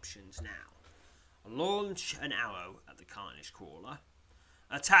 4 options now. Launch an arrow at the carnage crawler.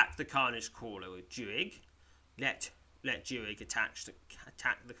 Attack the carnage crawler with Duig. Let Duig attack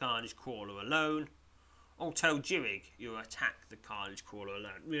the carnage crawler alone. Or tell Duig you'll attack the carnage crawler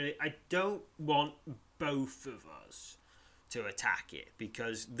alone. Really, I don't want both of us to attack it,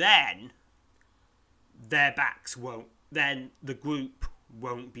 because then their backs won't, then the group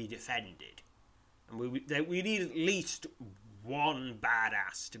won't be defended. And we need at least one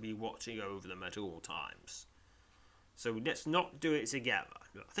badass to be watching over them at all times. So let's not do it together.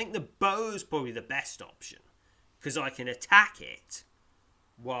 I think the bow is probably the best option, because I can attack it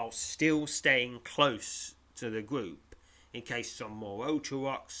while still staying close to the group in case some more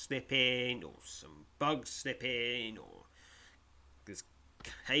Otorok slip in, or some bugs slip in, or there's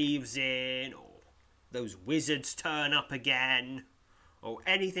caves in, or those wizards turn up again, or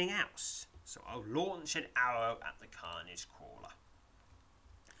anything else. So I'll launch an arrow at the carnage crawler.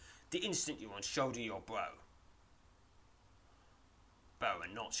 The instant you unshoulder your bow, bow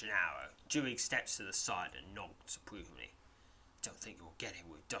and notch an arrow, Duig steps to the side and nods approvingly. Don't think you'll get him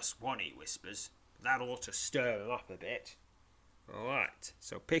with Dusk One, he whispers. That ought to stir him up a bit. Alright,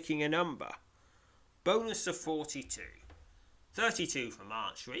 so picking a number. Bonus of 42. 32 from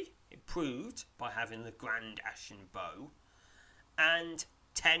archery, improved by having the Grand Ashen Bow. And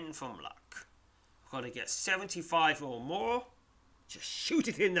 10 from luck. I've got to get 75 or more. Just shoot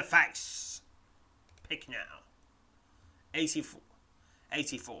it in the face. Pick now. 84.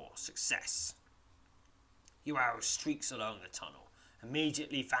 84. Success. Your arrow streaks along the tunnel,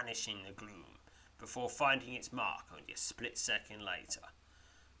 immediately vanishing in the gloom, before finding its mark only a split second later.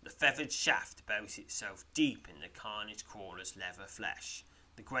 The feathered shaft buries itself deep in the carnage crawler's leather flesh.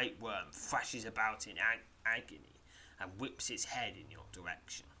 The great worm thrashes about in agony and whips its head in your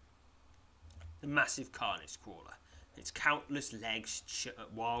direction. The massive carnage crawler, its countless legs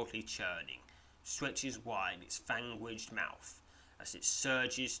wildly churning, stretches wide its fang-wedged mouth as it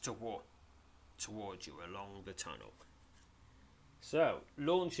surges towards you along the tunnel. So,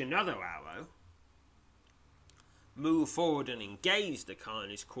 launch another arrow, move forward and engage the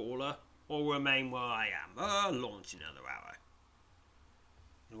carnage crawler, or remain where I am. Launch another arrow.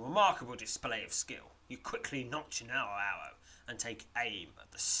 In a remarkable display of skill, you quickly notch another arrow and take aim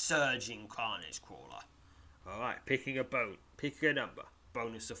at the surging carnage crawler. Alright, picking a number.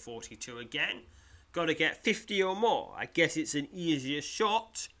 Bonus of 42 again. Got to get 50 or more. I guess it's an easier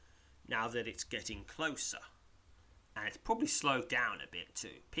shot now that it's getting closer. And it's probably slowed down a bit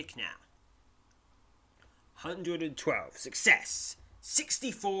too. Pick now. 112. Success.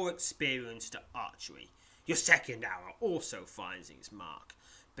 64 experience to archery. Your second arrow also finds its mark,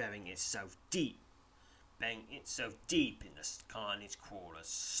 burying itself deep in the carnage crawler's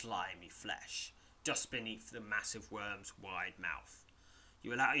slimy flesh, just beneath the massive worm's wide mouth.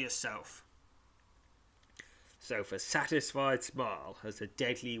 You allow yourself a satisfied smile as the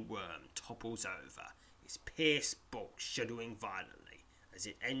deadly worm topples over, its pierced bulk shuddering violently as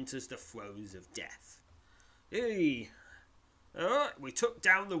it enters the throes of death. Hey! Alright, we took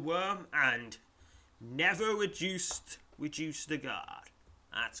down the worm and never reduced the guard.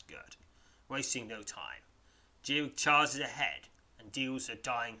 That's good. Wasting no time, Duig charges ahead and deals the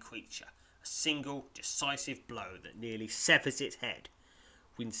dying creature a single decisive blow that nearly severs its head.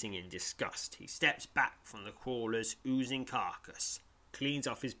 Wincing in disgust, he steps back from the crawler's oozing carcass, cleans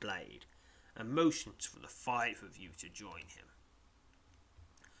off his blade, and motions for the 5 of you to join him.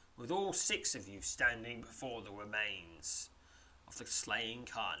 With all 6 of you standing before the remains of the slain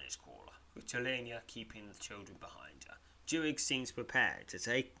carnage crawler, with Telenia keeping the children behind her, Duig seems prepared to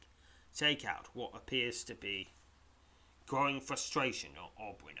take out what appears to be growing frustration on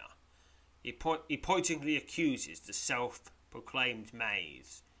Obrina. He pointedly accuses the self-proclaimed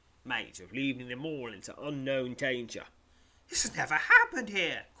mate of leaving them all into unknown danger. This has never happened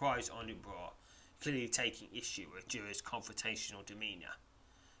here, cries Onubra, clearly taking issue with Duig's confrontational demeanour.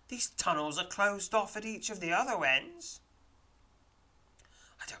 These tunnels are closed off at each of the other ends.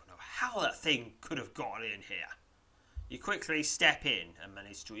 I don't know how that thing could have got in here. You quickly step in and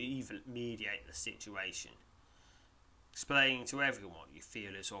manage to mediate the situation, explaining to everyone what you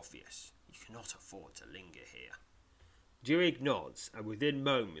feel is obvious. You cannot afford to linger here. Duig nods, and within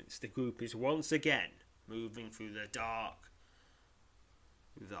moments the group is once again moving through the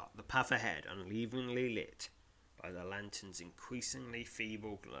path ahead, unevenly lit by the lantern's increasingly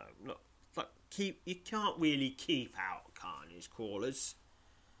feeble glow. You can't really keep out carnage crawlers.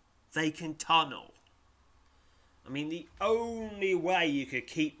 They can tunnel. I mean, the only way you could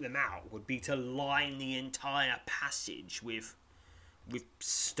keep them out would be to line the entire passage with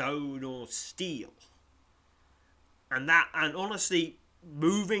stone or steel. And honestly,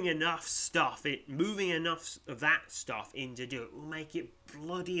 moving enough of that stuff in to do it will make it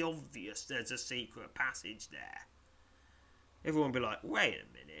bloody obvious there's a secret passage there. Everyone will be like, wait a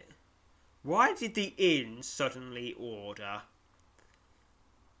minute. Why did the inn suddenly order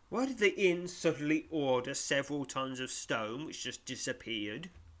several tons of stone which just disappeared?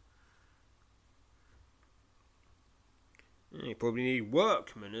 You probably need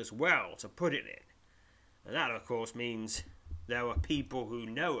workmen as well to put it in. And that, of course, means there are people who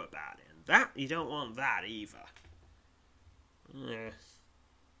know about it. And that, you don't want that either. Yeah.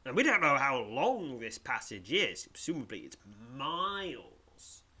 And we don't know how long this passage is. Presumably it's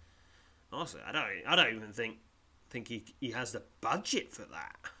miles. Also, I don't even think he has the budget for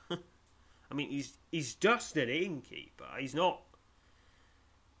that. I mean, he's just an innkeeper. He's not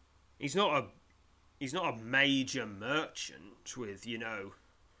a major merchant with,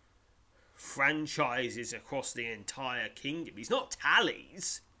 franchises across the entire kingdom. He's not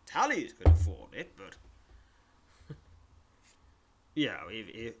Tally's. Tally's could afford it, but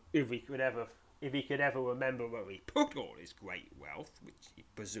if he could ever remember where he put all his great wealth, which he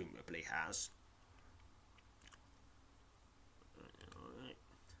presumably has. Alright.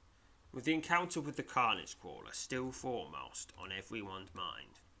 With the encounter with the Carnage Crawler still foremost on everyone's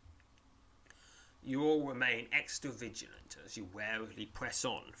mind, you all remain extra vigilant as you warily press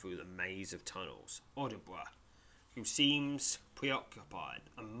on through the maze of tunnels. Audibra, who seems preoccupied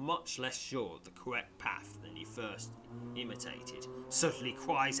and much less sure of the correct path than he first imitated, suddenly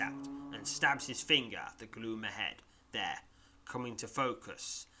cries out and stabs his finger at the gloom ahead. There, coming to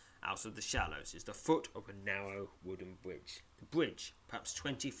focus out of the shallows, is the foot of a narrow wooden bridge. The bridge, perhaps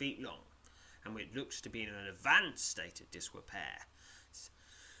 20 feet long, and which looks to be in an advanced state of disrepair,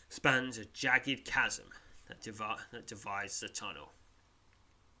 spans a jagged chasm that divides the tunnel.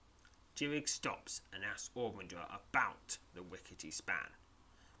 Jirig stops and asks Audibra about the rickety span,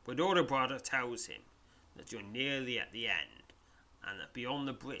 but Audibra tells him that you're nearly at the end, and that beyond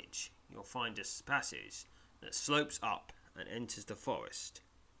the bridge you'll find a passage that slopes up and enters the forest.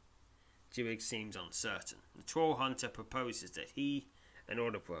 Jirig seems uncertain. The troll hunter proposes that he and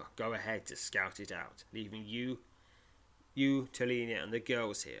Audibra go ahead to scout it out, leaving you, Talinia, and the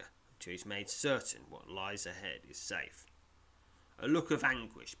girls here until he's made certain what lies ahead is safe. A look of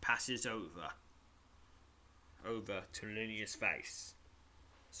anguish passes over Talinia's face.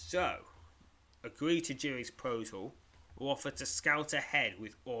 So, agree to Jirig's proposal, or offer to scout ahead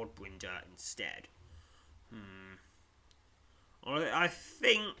with Audibra instead? I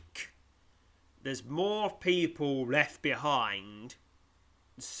think there's more people left behind,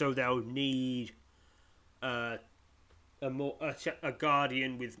 so they'll need a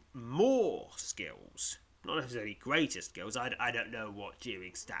guardian with more skills. Not necessarily greater skills. I don't know what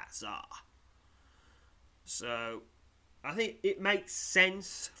Jirig's stats are. So, I think it makes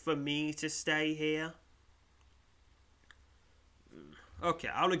sense for me to stay here. Okay,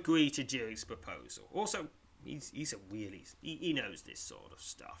 I'll agree to Jirig's proposal. Also, he's a realist. He knows this sort of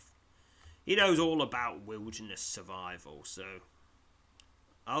stuff. He knows all about wilderness survival, so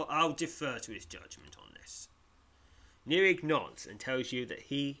I'll defer to his judgment on this. Jirig nods and tells you that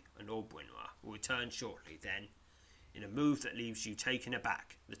he and Audibra will return shortly. Then, in a move that leaves you taken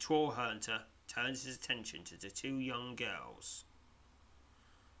aback, the troll hunter turns his attention to the two young girls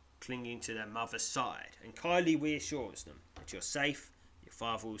clinging to their mother's side and kindly reassures them that you're safe, your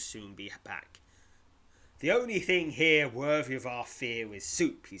father will soon be back. The only thing here worthy of our fear is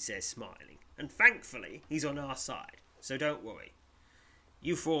Soup, he says, smiling, and thankfully he's on our side, so don't worry.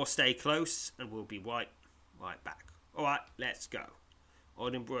 You four stay close and we'll be right back. Alright, let's go.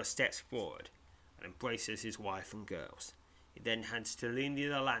 Audibra steps forward and embraces his wife and girls. He then hands Talinia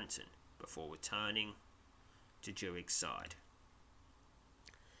the lantern before returning to Jirig's side.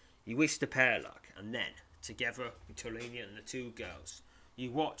 You wish the pair luck, and then, together with Talinia and the two girls,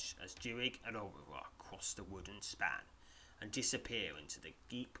 you watch as Jirig and Audibra cross the wooden span and disappear into the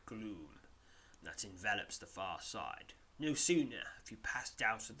deep gloom that envelops the far side. No sooner have you passed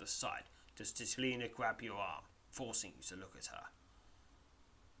out of the sight does Talinia grab your arm, forcing you to look at her.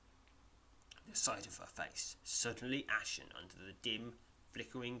 The sight of her face, suddenly ashen under the dim,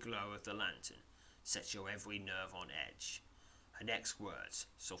 flickering glow of the lantern, sets your every nerve on edge. Her next words,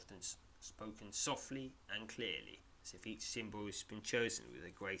 spoken softly and clearly, as if each symbol has been chosen with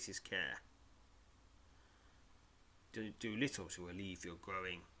the greatest care. Do little to relieve your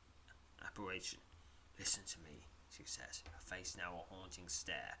growing apparition. Listen to me, she says, her face now a haunting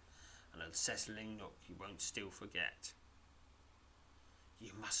stare, and a settling look you won't still forget.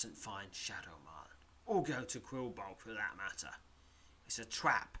 You mustn't find Shadowman, or go to Quillbolt for that matter. It's a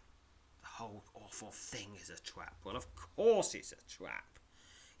trap. The whole awful thing is a trap. Well, of course it's a trap.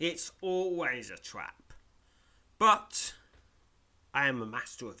 It's always a trap. But I am a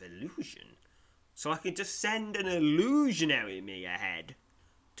master of illusion, so I can just send an illusionary me ahead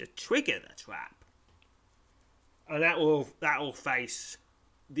to trigger the trap. And that will face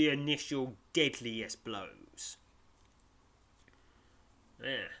the initial deadliest blows.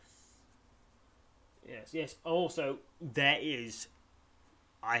 Yes. Also, there is,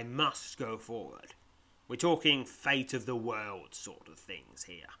 I must go forward. We're talking fate of the world sort of things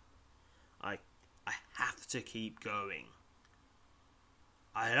here. I have to keep going.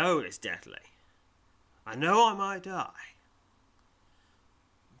 I know it's deadly. I know I might die.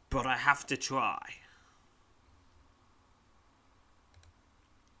 But I have to try.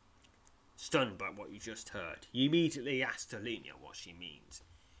 Stunned by what you just heard, you immediately ask Talinia what she means.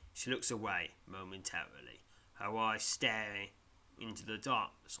 She looks away momentarily, her eyes staring into the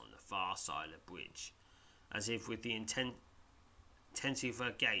darkness on the far side of the bridge, as if with the intensity of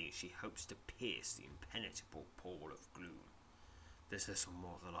her gaze she hopes to pierce the impenetrable pall of gloom. There's little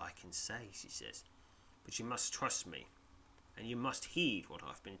more that I can say, she says, but you must trust me, and you must heed what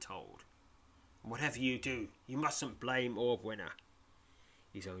I've been told. Whatever you do, you mustn't blame Orb-Winner.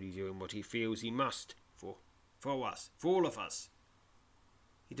 He's only doing what he feels he must, for us, for all of us.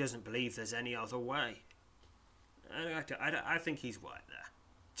 He doesn't believe there's any other way. I think he's right there.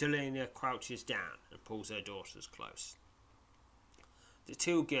 Tallulah crouches down and pulls her daughters close. The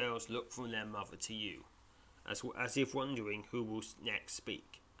two girls look from their mother to you, as if wondering who will next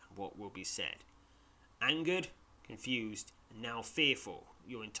speak and what will be said. Angered, confused, and now fearful,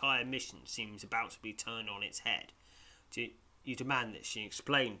 your entire mission seems about to be turned on its head. You demand that she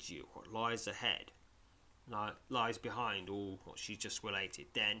explain to you what lies ahead, lies behind all what she just related.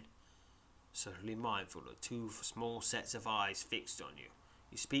 Then, suddenly mindful of two small sets of eyes fixed on you,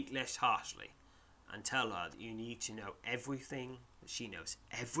 you speak less harshly and tell her that you need to know everything, that she knows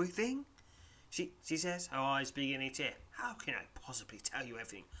everything. She says, her eyes beginning to tear. How can I possibly tell you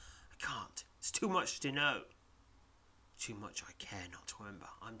everything? I can't. It's too much to know. Too much I care not to remember.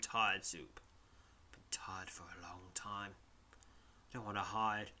 I'm tired, Zoop. Been tired for a long time. I don't want to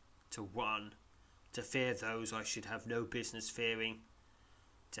hide, to run, to fear those I should have no business fearing,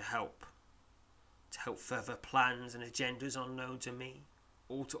 to help further plans and agendas unknown to me,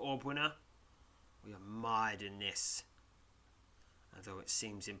 all to Orb-Winner. We are mired in this, and though it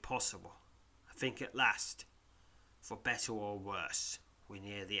seems impossible, I think at last, for better or worse, we're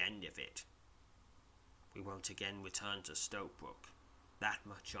near the end of it. We won't again return to Stokebrook. That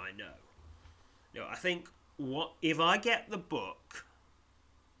much I know. No, I think if I get the book,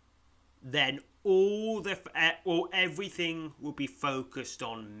 then everything will be focused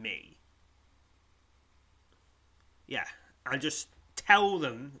on me. Yeah, and just tell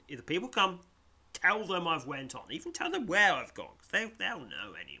them, if the people come, tell them I've went on. Even tell them where I've gone, because they'll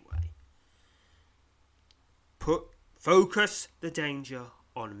know anyway. Focus the danger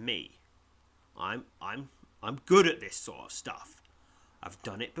on me. I'm good at this sort of stuff. I've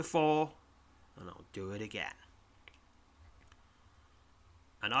done it before, and I'll do it again.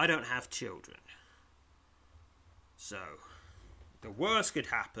 And I don't have children. So, the worst could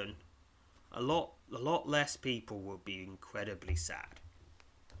happen. A lot less people will be incredibly sad.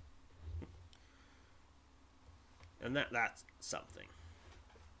 And that's something.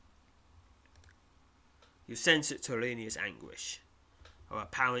 You sense at Tolullah's anguish, her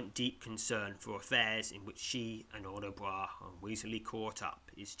apparent deep concern for affairs in which she and Audibra are unreasonably caught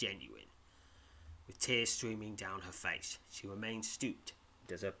up is genuine. With tears streaming down her face, she remains stooped and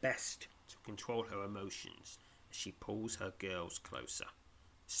does her best to control her emotions as she pulls her girls closer.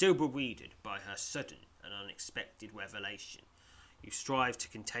 Still bewildered by her sudden and unexpected revelation, you strive to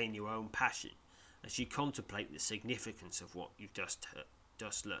contain your own passion as you contemplate the significance of what you've just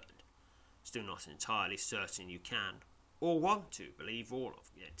learned. Still not entirely certain you can, or want to, believe all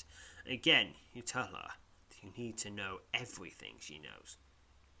of it. Again, you tell her that you need to know everything she knows.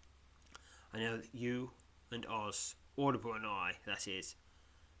 I know that you and Oz, Audibra and I, that is,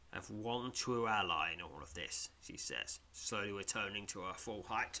 have one true ally in all of this, she says, slowly returning to her full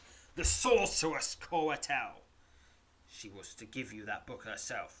height. The sorceress Coratel. She was to give you that book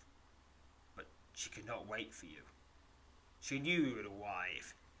herself, but she could not wait for you. She knew you would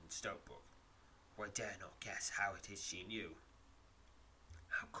arrive in Stokebrook. I dare not guess how it is she knew.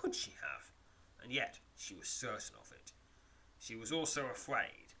 How could she have? And yet she was certain of it. She was also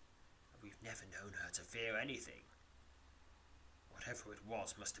afraid, and we've never known her to fear anything. Whatever it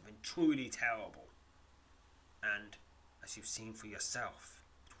was must have been truly terrible. And, as you've seen for yourself,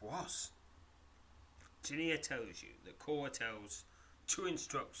 it was. Tallulah tells you that Coratel's two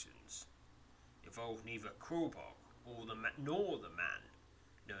instructions involve neither Krulbog nor the man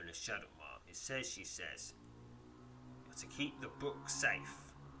known as Shadowmark. She says, you're to keep the book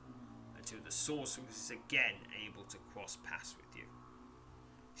safe until the sorceress is again able to cross paths with you.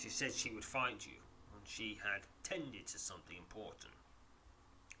 She said she would find you when she had tended to something important,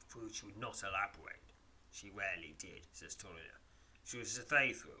 for which she would not elaborate. She rarely did, says Tallulah. She was a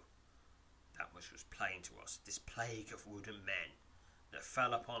stay through. That much was plain to us. This plague of wooden men that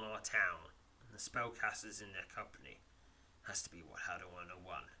fell upon our town, and the spellcasters in their company, has to be what had her on a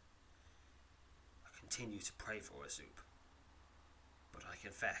run. Continue to pray for her, Zoop, but I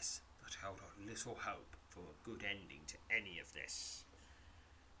confess that I hold out little hope for a good ending to any of this.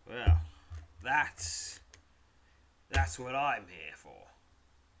 Well, that's what I'm here for.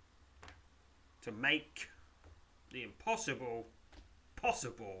 To make the impossible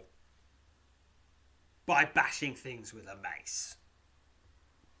possible by bashing things with a mace.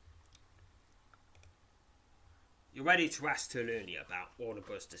 You're ready to ask Tallulah about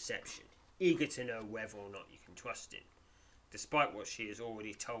Audibra's deception, eager to know whether or not you can trust him. despite what she has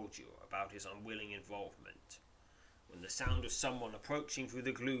already told you about his unwilling involvement. When the sound of someone approaching through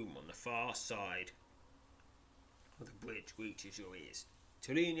the gloom on the far side of the bridge reaches your ears,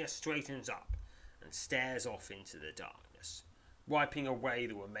 Talinia straightens up and stares off into the darkness, wiping away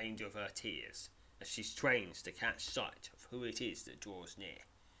the remainder of her tears as she strains to catch sight of who it is that draws near.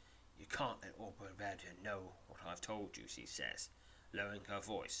 "You can't let Obervalda know what I've told you," she says, lowering her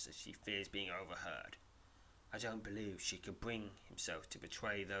voice as she fears being overheard. "I don't believe she could bring himself to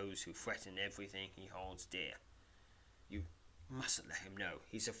betray those who threaten everything he holds dear. You mustn't let him know.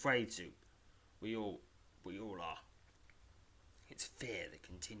 He's afraid, Zoop. We all are." It's fear that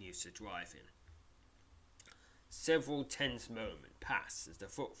continues to drive him. Several tense moments pass as the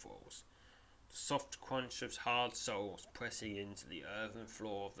footfalls, the soft crunch of hard soles pressing into the earthen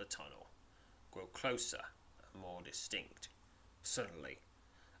floor of the tunnel, grow closer and more distinct. Suddenly,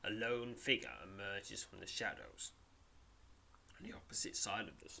 a lone figure emerges from the shadows on the opposite side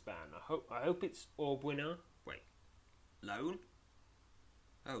of the span. I hope it's Orbwinner. Wait, lone?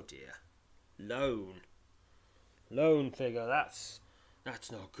 Oh dear, lone figure. That's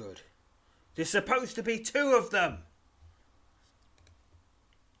not good. There's supposed to be two of them.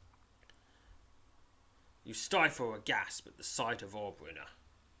 You stifle a gasp at the sight of Orbwinner.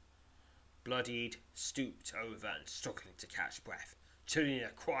 Bloodied, stooped over and struggling to catch breath,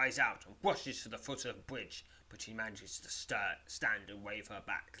 Talinia cries out and rushes to the foot of the bridge, but he manages to stand and wave her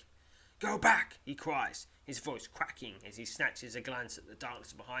back. "Go back!" he cries, his voice cracking as he snatches a glance at the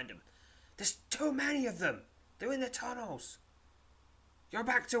darkness behind him. "There's too many of them! They're in the tunnels! Go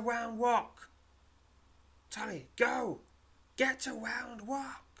back to Round Rock! Tully, go! Get to Round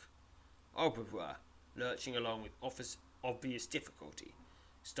Rock!" Obervalda, lurching along with obvious difficulty,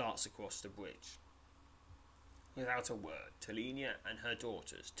 starts across the bridge. Without a word, Talinia and her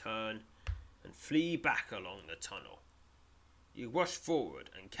daughters turn and flee back along the tunnel. You rush forward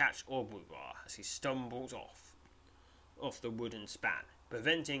and catch Obervalda as he stumbles off the wooden span,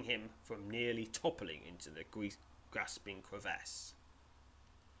 preventing him from nearly toppling into the grasping crevasse.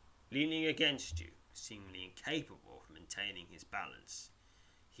 Leaning against you, seemingly incapable of maintaining his balance,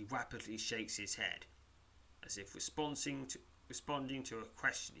 he rapidly shakes his head, as if responding to a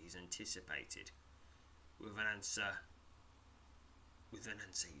question he's anticipated, with an answer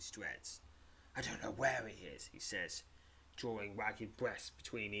he dreads. "I don't know where he is," he says, drawing ragged breaths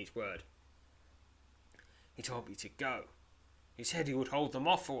between each word. "He told me to go. He said he would hold them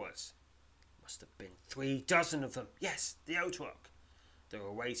off for us. Must have been 36 of them. Yes, the Otrok. They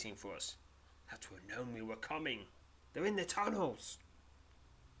were waiting for us. Had to have known we were coming. They're in the tunnels."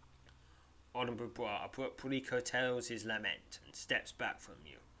 Obervalda abruptly curtails his lament and steps back from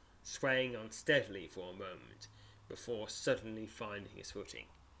you, swaying unsteadily for a moment before suddenly finding his footing.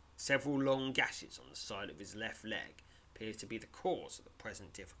 Several long gashes on the side of his left leg appear to be the cause of the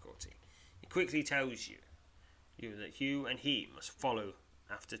present difficulty. He quickly tells you that you and he must follow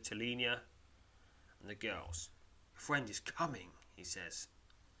after Talinia and the girls. "Your friend is coming," he says,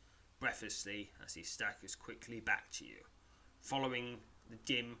 breathlessly, as he staggers quickly back to you, following the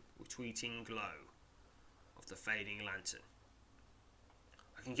dim, retreating glow of the fading lantern.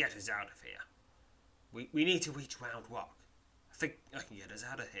 "I can get us out of here. We need to reach Round Rock. I think I can get us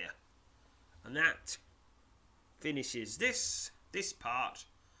out of here." And that finishes this part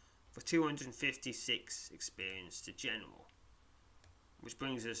for 256 Experience to General. Which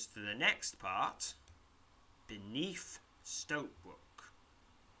brings us to the next part, Beneath Stokebrook.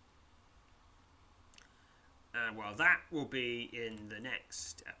 Well, that will be in the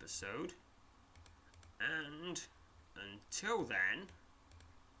next episode. And until then,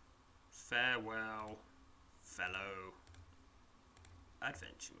 farewell, fellow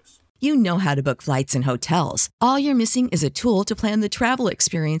adventurers. You know how to book flights and hotels. All you're missing is a tool to plan the travel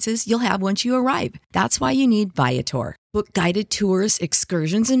experiences you'll have once you arrive. That's why you need Viator. Book guided tours,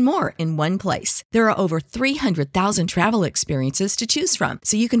 excursions, and more in one place. There are over 300,000 travel experiences to choose from,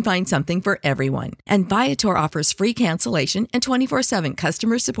 so you can find something for everyone. And Viator offers free cancellation and 24/7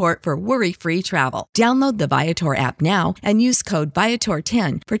 customer support for worry-free travel. Download the Viator app now and use code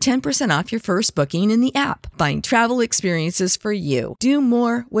Viator10 for 10% off your first booking in the app. Find travel experiences for you. Do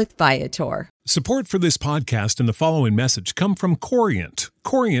more with Viator. Support for this podcast and the following message come from Corient.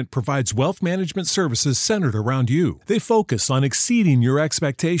 Corient provides wealth management services centered around you. They focus on exceeding your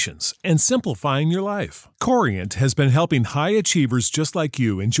expectations and simplifying your life. Corient has been helping high achievers just like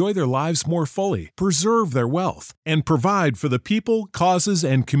you enjoy their lives more fully, preserve their wealth, and provide for the people, causes,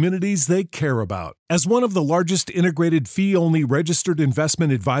 and communities they care about. As one of the largest integrated fee-only registered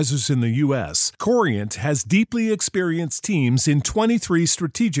investment advisors in the U.S., Corient has deeply experienced teams in 23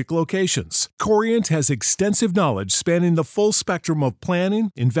 strategic locations. Corient has extensive knowledge spanning the full spectrum of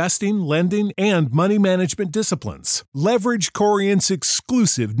planning, investing, lending, and money management disciplines. Leverage Corient's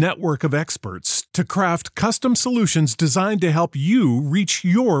exclusive network of experts to craft custom solutions designed to help you reach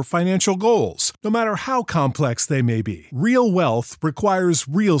your financial goals, no matter how complex they may be. Real wealth requires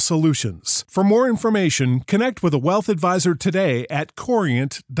real solutions. For more information, connect with a wealth advisor today at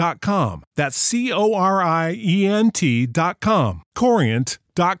Corient.com. That's Corient.com.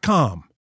 Corient.com.